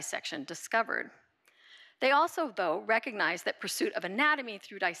what dissection discovered. They also, though, recognized that pursuit of anatomy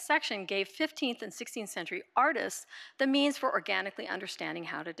through dissection gave 15th and 16th century artists the means for organically understanding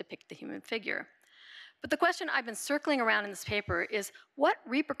how to depict the human figure. But the question I've been circling around in this paper is what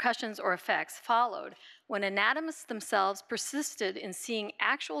repercussions or effects followed when anatomists themselves persisted in seeing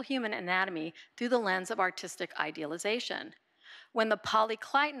actual human anatomy through the lens of artistic idealization, when the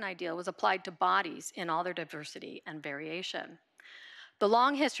Polykleiton ideal was applied to bodies in all their diversity and variation. The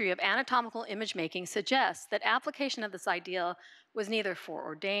long history of anatomical image making suggests that application of this ideal was neither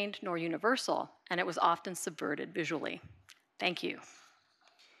foreordained nor universal, and it was often subverted visually. Thank you.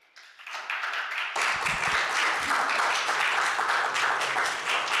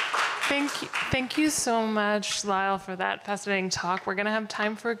 Thank you so much, Lyle, for that fascinating talk. We're going to have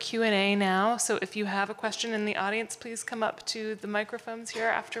time for a Q&A now. So if you have a question in the audience, please come up to the microphones here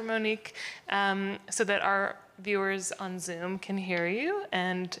after Monique so that our viewers on Zoom can hear you.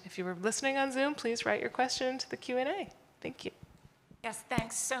 And if you were listening on Zoom, please write your question into the Q&A. Thank you. Yes,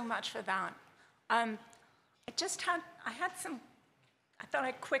 thanks so much for that. I thought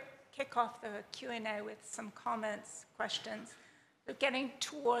I'd kick off the Q&A with some comments, questions. So getting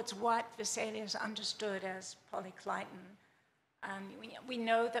towards what Vesalius understood as Polykleiton. We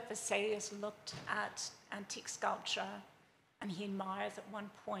know that Vesalius looked at antique sculpture, and he admires at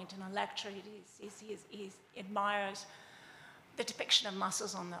one point in a lecture, he admires the depiction of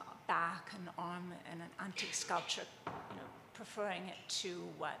muscles on the back and arm in an antique sculpture, preferring it to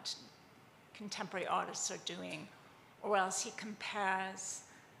what contemporary artists are doing, or else he compares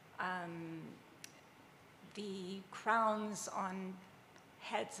the crowns on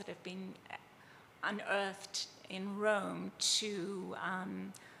heads that have been unearthed in Rome to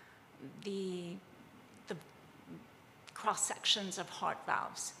the cross-sections of heart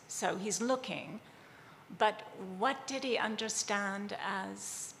valves. So he's looking, but what did he understand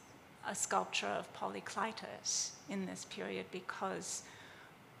as a sculpture of Polykleitos in this period? Because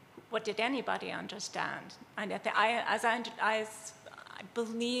what did anybody understand? And I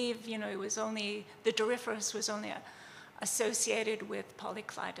believe, it was only, the Doryphorus was only associated with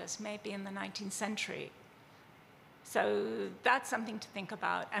Polykleitos maybe in the 19th century. So that's something to think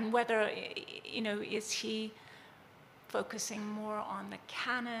about. And whether, is he focusing more on the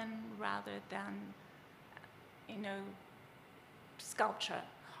canon rather than, sculpture?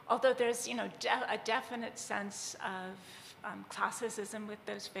 Although there's, a definite sense of classicism with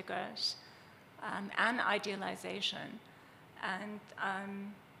those figures and idealization. And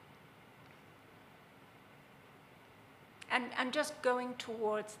just going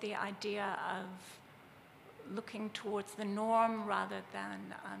towards the idea of looking towards the norm rather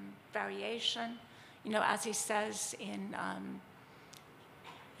than variation. As he says in,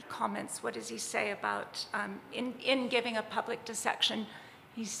 he comments, what does he say about, in giving a public dissection,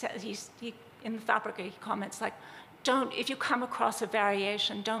 he says, in the fabrica, he comments like, if you come across a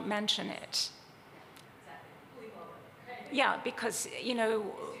variation, don't mention it. Yeah, because,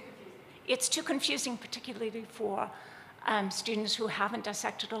 it's too confusing, particularly for students who haven't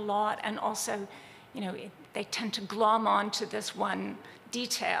dissected a lot, and also, they tend to glom onto this one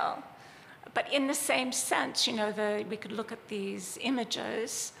detail. But in the same sense, we could look at these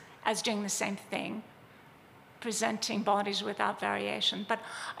images as doing the same thing, presenting bodies without variation. But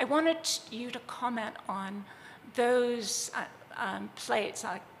I wanted you to comment on those plates,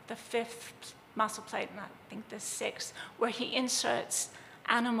 like the 5th muscle plate, and I think the 6th, where he inserts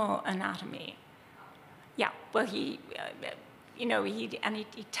animal anatomy. Yeah, well, he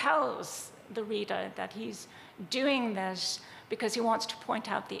tells the reader that he's doing this because he wants to point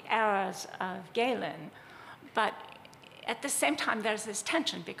out the errors of Galen. But at the same time, there's this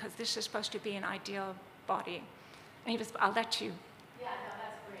tension because this is supposed to be an ideal body. And I'll let you. Yeah, no,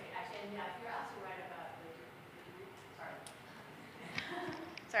 that's great. Actually, and yeah, you're absolutely right about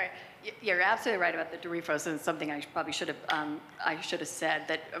the sorry. Yeah, you're absolutely right about the Doryphorus, and it's something I probably should have said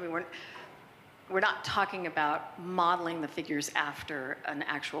that. I mean, we're not talking about modeling the figures after an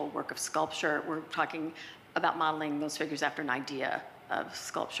actual work of sculpture. We're talking about modeling those figures after an idea of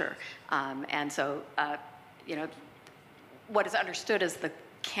sculpture, and so what is understood as the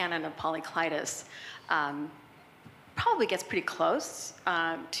canon of Polykleitos probably gets pretty close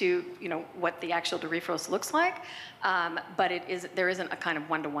to what the actual Doryphorus looks like, but there isn't a kind of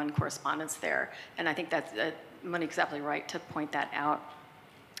one-to-one correspondence there, and I think that's Monique's absolutely right to point that out.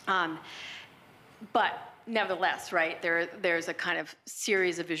 But nevertheless, right, there's a kind of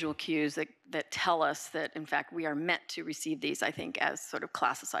series of visual cues that tell us that in fact we are meant to receive these, I think, as sort of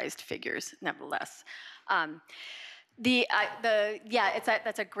classicized figures. Nevertheless.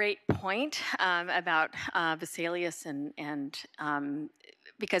 That's a great point about Vesalius and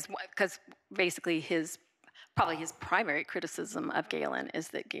because basically probably his primary criticism of Galen is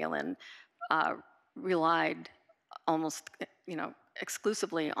that Galen relied almost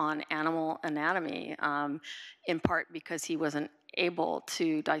exclusively on animal anatomy, in part because he wasn't able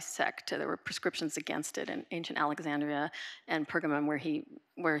to dissect. There were prescriptions against it in ancient Alexandria and Pergamum,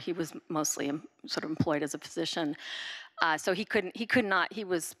 where he was mostly sort of employed as a physician. So he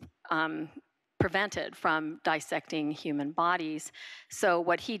was prevented from dissecting human bodies. So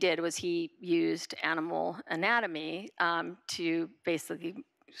what he did was he used animal anatomy to basically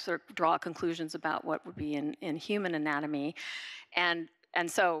sort of draw conclusions about what would be in human anatomy. And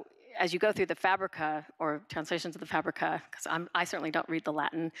so as you go through the Fabrica, or translations of the Fabrica, because I certainly don't read the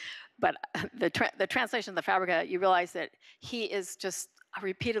Latin, but the translation of the Fabrica, you realize that he is just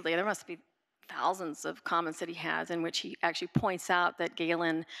repeatedly, there must be thousands of comments that he has in which he actually points out that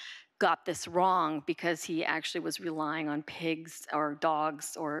Galen got this wrong because he actually was relying on pigs or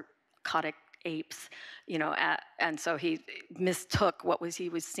dogs or aquatic apes, and so he mistook what he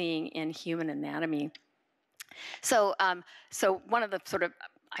was seeing in human anatomy. So one of the sort of,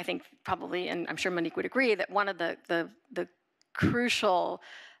 I think probably, and I'm sure Monique would agree, that one of the crucial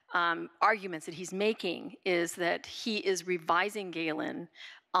arguments that he's making is that he is revising Galen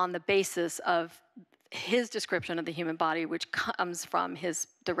on the basis of his description of the human body, which comes from his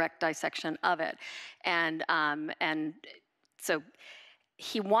direct dissection of it. And so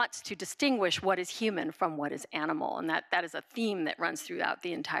he wants to distinguish what is human from what is animal, and that is a theme that runs throughout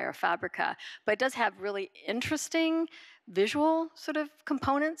the entire Fabrica. But it does have really interesting visual sort of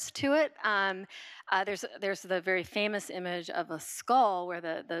components to it. There's the very famous image of a skull where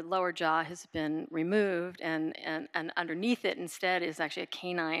the lower jaw has been removed, and underneath it instead is actually a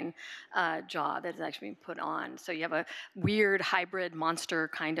canine jaw that is actually being put on. So you have a weird hybrid monster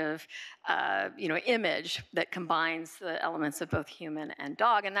kind of image that combines the elements of both human and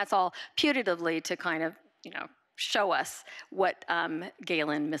dog, and that's all putatively to kind of show us what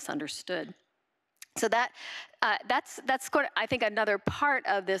Galen misunderstood. So that's I think another part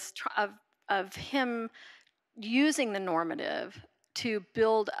of this of him using the normative to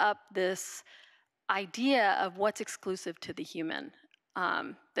build up this idea of what's exclusive to the human.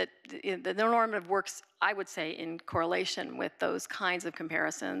 That the normative works, I would say, in correlation with those kinds of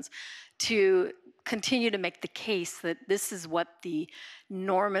comparisons to continue to make the case that this is what the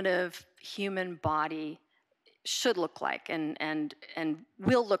normative human body should look like and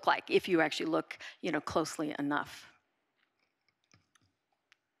will look like if you actually look closely enough.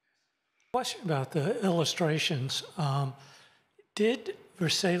 Question about the illustrations. Did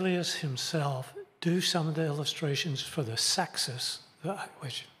Vesalius himself do some of the illustrations for the sexes,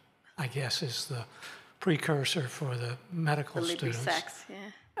 which I guess is the precursor for the medical students? Sex,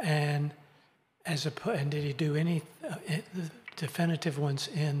 yeah. And did he do any definitive ones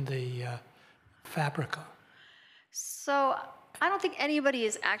in the Fabrica? So I don't think anybody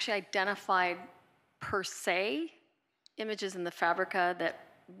has actually identified per se images in the Fabrica that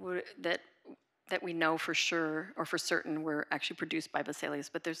we know for sure or for certain were actually produced by Vesalius,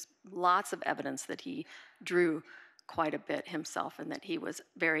 but there's lots of evidence that he drew quite a bit himself and that he was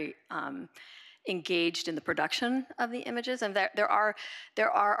very engaged in the production of the images. And there are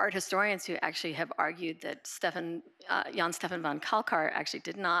art historians who actually have argued that Jan Stefan van Kalkar actually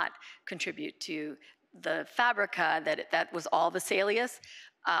did not contribute to the Fabrica, that was all Vesalius,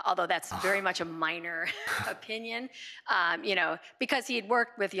 although that's very much a minor opinion, because he had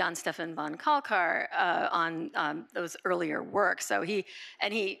worked with Jan Stefan van Kalkar on those earlier works. So he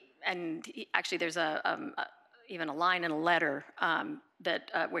actually there's even a line in a letter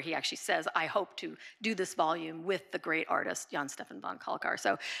where he actually says, "I hope to do this volume with the great artist Jan Stefan van Kalkar."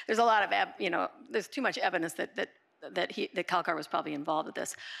 So there's a lot of there's too much evidence that Kalkar was probably involved with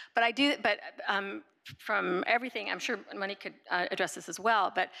this. But from everything, I'm sure Monique could address this as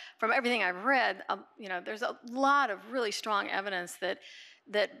well, but from everything I've read, there's a lot of really strong evidence that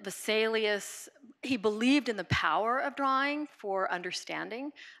Vesalius, he believed in the power of drawing for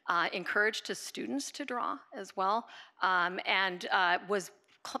understanding, encouraged his students to draw as well, and was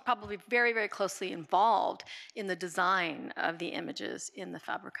probably very, very closely involved in the design of the images in the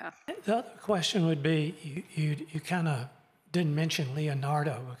Fabrica. The other question would be, you kind of didn't mention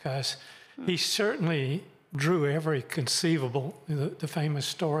Leonardo, because he certainly drew every conceivable, the famous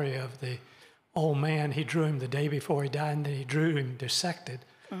story of the old man, he drew him the day before he died, and then he drew him dissected.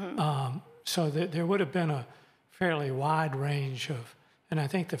 Mm-hmm. So there would have been a fairly wide range of, and I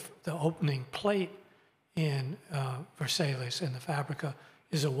think the opening plate in Vesalius in the Fabrica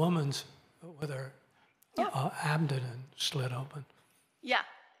is a woman's with her abdomen slit open. Yeah,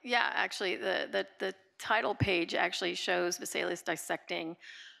 actually the title page actually shows Vesalius dissecting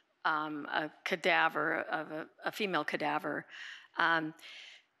a cadaver of a female cadaver.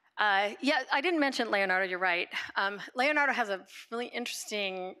 Yeah, I didn't mention Leonardo, you're right. Leonardo has a really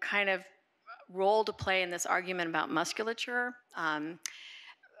interesting kind of role to play in this argument about musculature.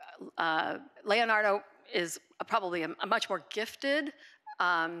 Leonardo is probably a much more gifted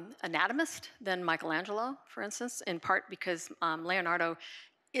anatomist than Michelangelo, for instance, in part because Leonardo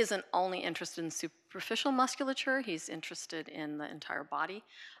isn't only interested in superficial musculature, he's interested in the entire body.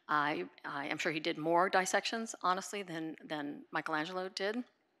 I am sure he did more dissections, honestly, than Michelangelo did.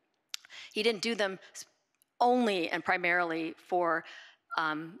 He didn't do them only and primarily for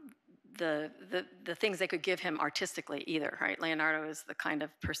the things they could give him artistically either, right? Leonardo is the kind of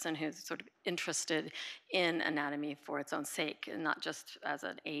person who's sort of interested in anatomy for its own sake and not just as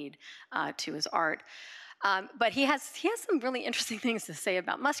an aid to his art. But he has some really interesting things to say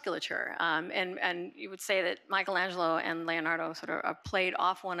about musculature, and you would say that Michelangelo and Leonardo sort of played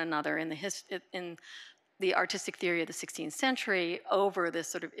off one another in the artistic theory of the 16th century over this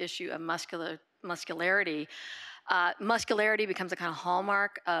sort of issue of muscularity. Muscularity becomes a kind of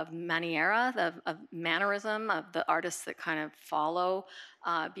hallmark of maniera, of mannerism, of the artists that kind of follow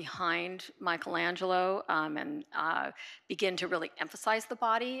behind Michelangelo and begin to really emphasize the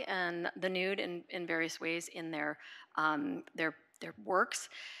body and the nude in various ways in their works.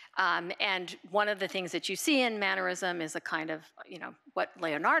 And one of the things that you see in mannerism is a kind of, what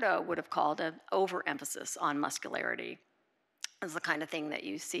Leonardo would have called an overemphasis on muscularity. Is the kind of thing that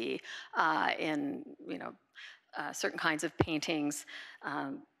you see in, certain kinds of paintings,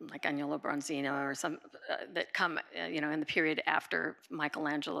 like Agnolo Bronzino or some that come, in the period after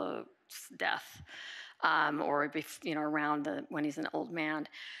Michelangelo's death, or around when he's an old man.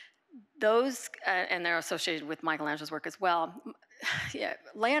 Those, and they're associated with Michelangelo's work as well. Yeah,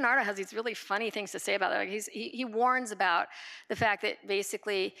 Leonardo has these really funny things to say about it. Like he warns about the fact that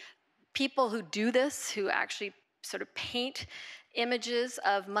basically people who do this, who actually sort of paint images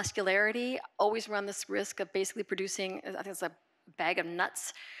of muscularity, always run this risk of basically producing, I think it's a bag of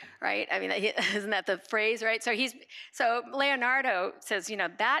nuts, right? I mean, isn't that the phrase, right? So Leonardo says,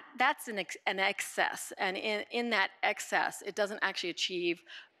 that's an excess, and in that excess, it doesn't actually achieve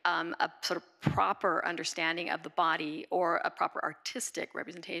a sort of proper understanding of the body or a proper artistic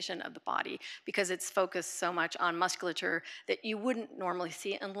representation of the body, because it's focused so much on musculature that you wouldn't normally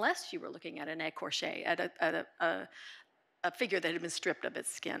see unless you were looking at an écorché, at a figure that had been stripped of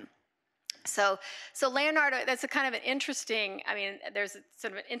its skin. So Leonardo, that's a kind of an interesting, there's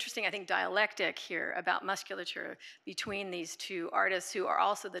sort of an interesting, I think, dialectic here about musculature between these two artists, who are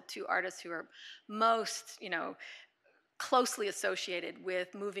also the two artists who are most, closely associated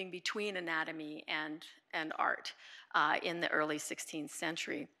with moving between anatomy and art in the early 16th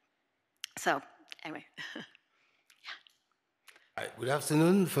century. So anyway. Good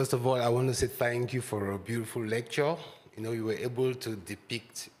afternoon. First of all, I want to say thank you for a beautiful lecture. You were able to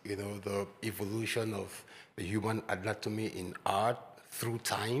depict, the evolution of the human anatomy in art through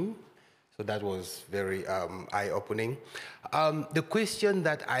time. So that was very eye-opening. The question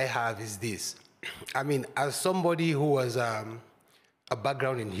that I have is this. As somebody who has a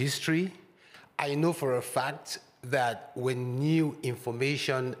background in history, I know for a fact that when new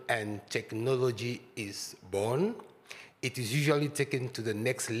information and technology is born, it is usually taken to the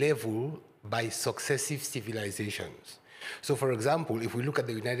next level by successive civilizations. So for example, if we look at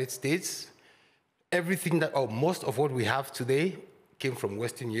the United States, most of what we have today came from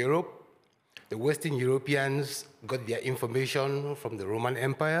Western Europe. The Western Europeans got their information from the Roman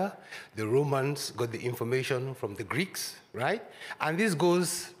Empire. The Romans got the information from the Greeks, right? And this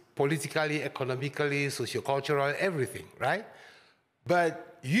goes politically, economically, sociocultural, everything, right?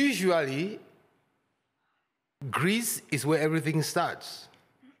 But usually, Greece is where everything starts.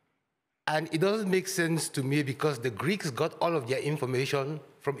 And it doesn't make sense to me because the Greeks got all of their information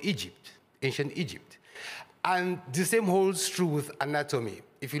from Egypt, ancient Egypt. And the same holds true with anatomy.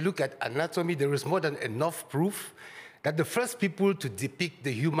 If you look at anatomy, there is more than enough proof that the first people to depict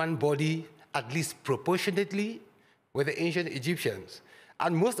the human body, at least proportionately, were the ancient Egyptians.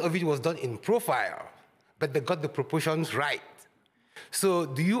 And most of it was done in profile, but they got the proportions right. So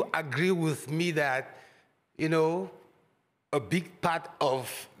do you agree with me that, a big part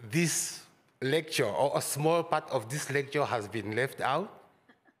of this lecture, or a small part of this lecture, has been left out?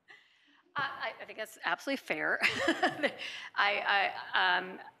 I think that's absolutely fair.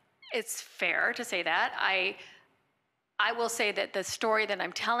 It's fair to say that. I will say that the story that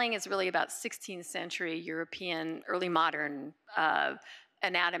I'm telling is really about 16th century European, early modern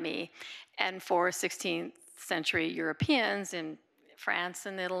anatomy. And for 16th century Europeans in France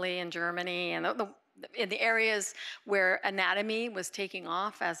and Italy and Germany and in the areas where anatomy was taking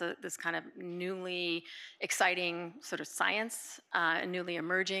off as this kind of newly exciting sort of science, a newly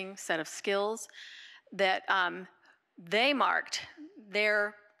emerging set of skills, that they marked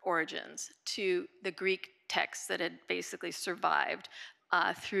their origins to the Greek texts that had basically survived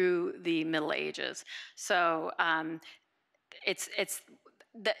through the Middle Ages. So it's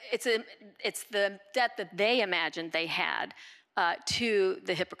the debt that they imagined they had to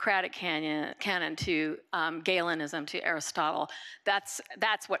the Hippocratic canon, to Galenism, to Aristotle. That's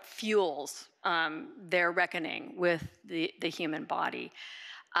what fuels their reckoning with the human body.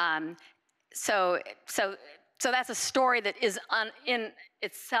 So that's a story that is in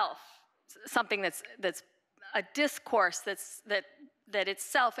itself something that's a discourse that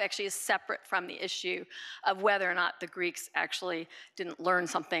itself actually is separate from the issue of whether or not the Greeks actually didn't learn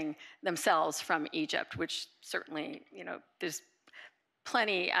something themselves from Egypt, which certainly, there's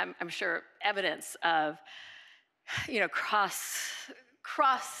plenty, I'm sure, evidence of,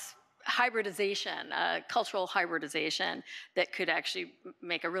 cross hybridization, cultural hybridization that could actually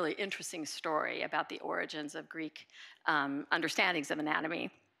make a really interesting story about the origins of Greek understandings of anatomy.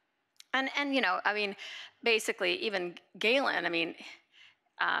 And basically even Galen,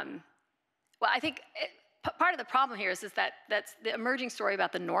 I think part of the problem here is that that's the emerging story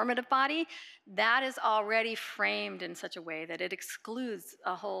about the normative body that is already framed in such a way that it excludes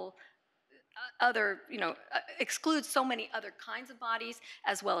a whole other, excludes so many other kinds of bodies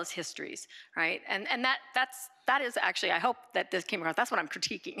as well as histories, right? And that is actually, I hope that this came across, that's what I'm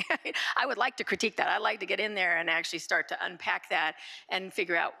critiquing. I would like to critique that. I'd like to get in there and actually start to unpack that and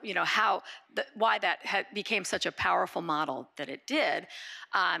figure out, why that became such a powerful model that it did.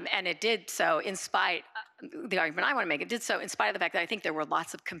 And it did so in spite, the argument I want to make, it did so in spite of the fact that I think there were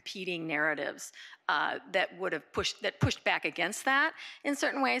lots of competing narratives that pushed back against that in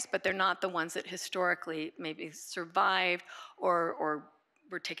certain ways, but they're not the ones that historically maybe survived or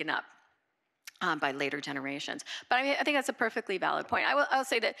were taken up by later generations. But I think that's a perfectly valid point. I'll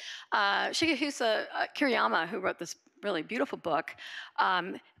say that Shigehisa Kiriyama, who wrote this really beautiful book,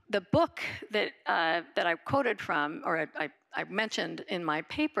 the book that I quoted from, or I mentioned in my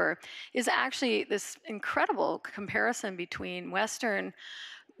paper, is actually this incredible comparison between Western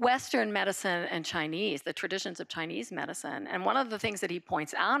medicine and Chinese, the traditions of Chinese medicine. And one of the things that he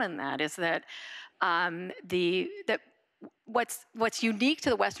points out in that is that what's unique to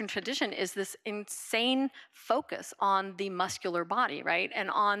the Western tradition is this insane focus on the muscular body, right? And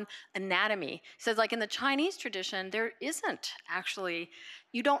on anatomy. He says, like in the Chinese tradition, there isn't actually,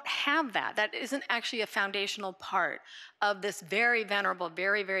 you don't have that. That isn't actually a foundational part of this very venerable,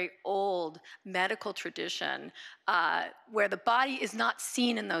 very, very old medical tradition where the body is not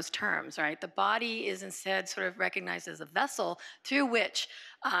seen in those terms, right? The body is instead sort of recognized as a vessel through which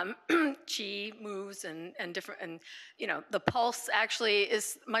qi moves and the pulse actually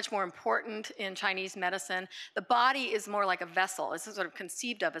is much more important in Chinese medicine. The body is more like a vessel. It's sort of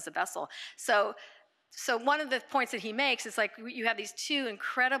conceived of as a vessel. So one of the points that he makes is like you have these two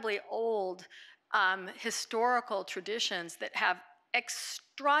incredibly old historical traditions that have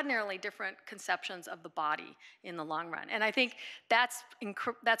extraordinarily different conceptions of the body in the long run. And I think that's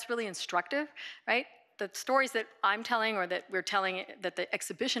really instructive, right? The stories that I'm telling or that we're telling, that the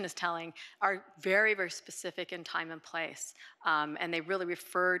exhibition is telling, are very, very specific in time and place. And they really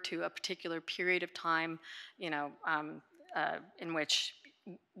refer to a particular period of time, in which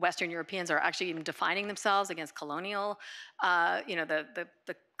Western Europeans are actually even defining themselves against colonial, the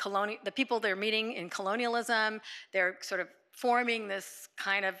people they're meeting in colonialism, they're sort of forming this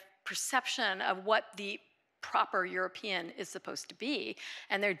kind of perception of what the proper European is supposed to be,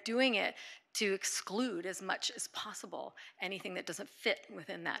 and they're doing it to exclude as much as possible anything that doesn't fit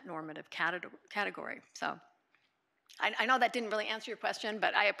within that normative category. So I know that didn't really answer your question,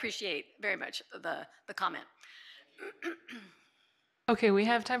 but I appreciate very much the comment. Okay, we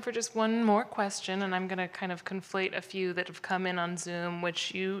have time for just one more question, and I'm going to kind of conflate a few that have come in on Zoom,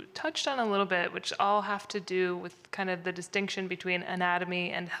 which you touched on a little bit, which all have to do with kind of the distinction between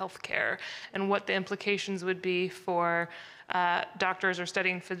anatomy and healthcare, and what the implications would be for doctors or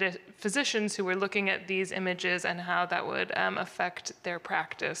studying physicians who were looking at these images and how that would affect their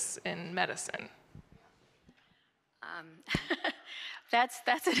practice in medicine.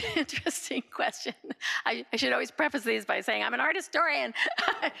 That's an interesting question. I should always preface these by saying I'm an art historian.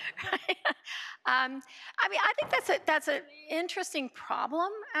 I think that's an interesting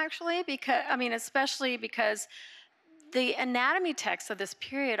problem, actually, because especially because the anatomy texts of this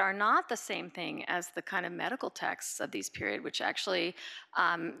period are not the same thing as the kind of medical texts of these period, which actually,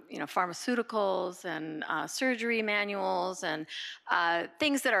 pharmaceuticals and surgery manuals and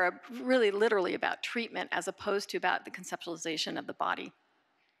things that are really literally about treatment as opposed to about the conceptualization of the body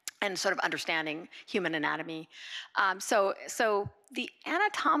and sort of understanding human anatomy. So the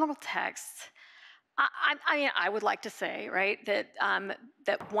anatomical texts, I mean, I would like to say, right,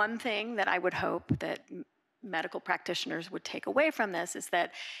 that one thing that I would hope that medical practitioners would take away from this is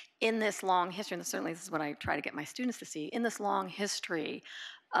that in this long history, and certainly this is what I try to get my students to see, in this long history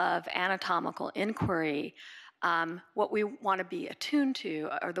of anatomical inquiry, what we want to be attuned to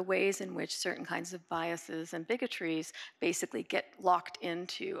are the ways in which certain kinds of biases and bigotries basically get locked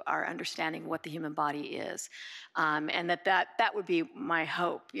into our understanding of what the human body is. And that would be my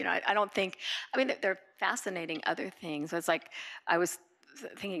hope. I don't think, they're fascinating other things. It's like I was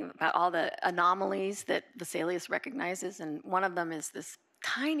thinking about all the anomalies that Vesalius recognizes, and one of them is this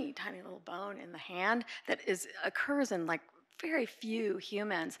tiny, tiny little bone in the hand that occurs in like very few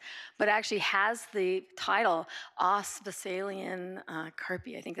humans, but actually has the title Os Vesalian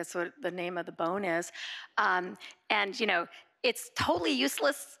carpi. I think that's what the name of the bone is. And it's totally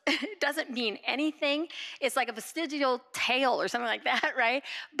useless. It doesn't mean anything. It's like a vestigial tail or something like that, right?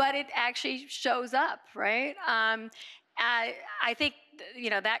 But it actually shows up, right? I think,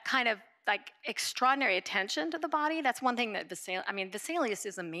 that kind of like extraordinary attention to the body, that's one thing that Vesalius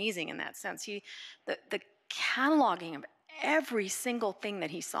is amazing in that sense. The cataloging of every single thing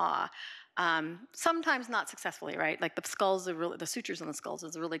that he saw, sometimes not successfully, right? Like the sutures on the skulls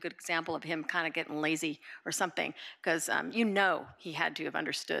is a really good example of him kind of getting lazy or something, because he had to have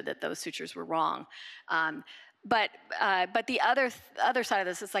understood that those sutures were wrong. But the other side of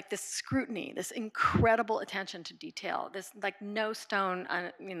this is like this scrutiny, this incredible attention to detail, this like no stone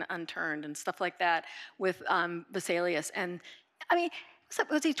unturned and stuff like that with Vesalius. And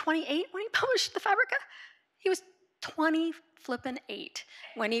was he 28 when he published the Fabrica? He was 28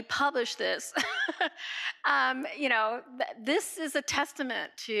 when he published this. This is a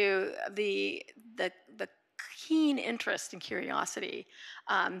testament to the keen interest and curiosity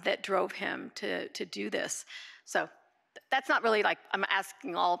that drove him to do this. So that's not really like I'm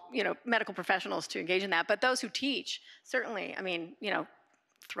asking all medical professionals to engage in that, but those who teach, certainly,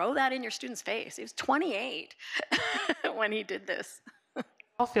 throw that in your student's face. He was 28 when he did this.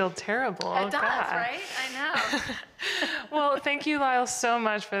 I'll feel terrible. It does, right? I know. Well, thank you, Lyle, so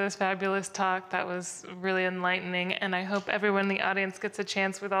much for this fabulous talk. That was really enlightening, and I hope everyone in the audience gets a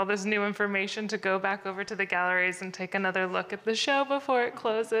chance with all this new information to go back over to the galleries and take another look at the show before it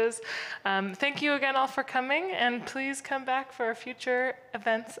closes. Thank you again all for coming, and please come back for future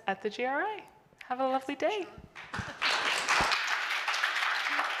events at the GRI. Have a lovely day.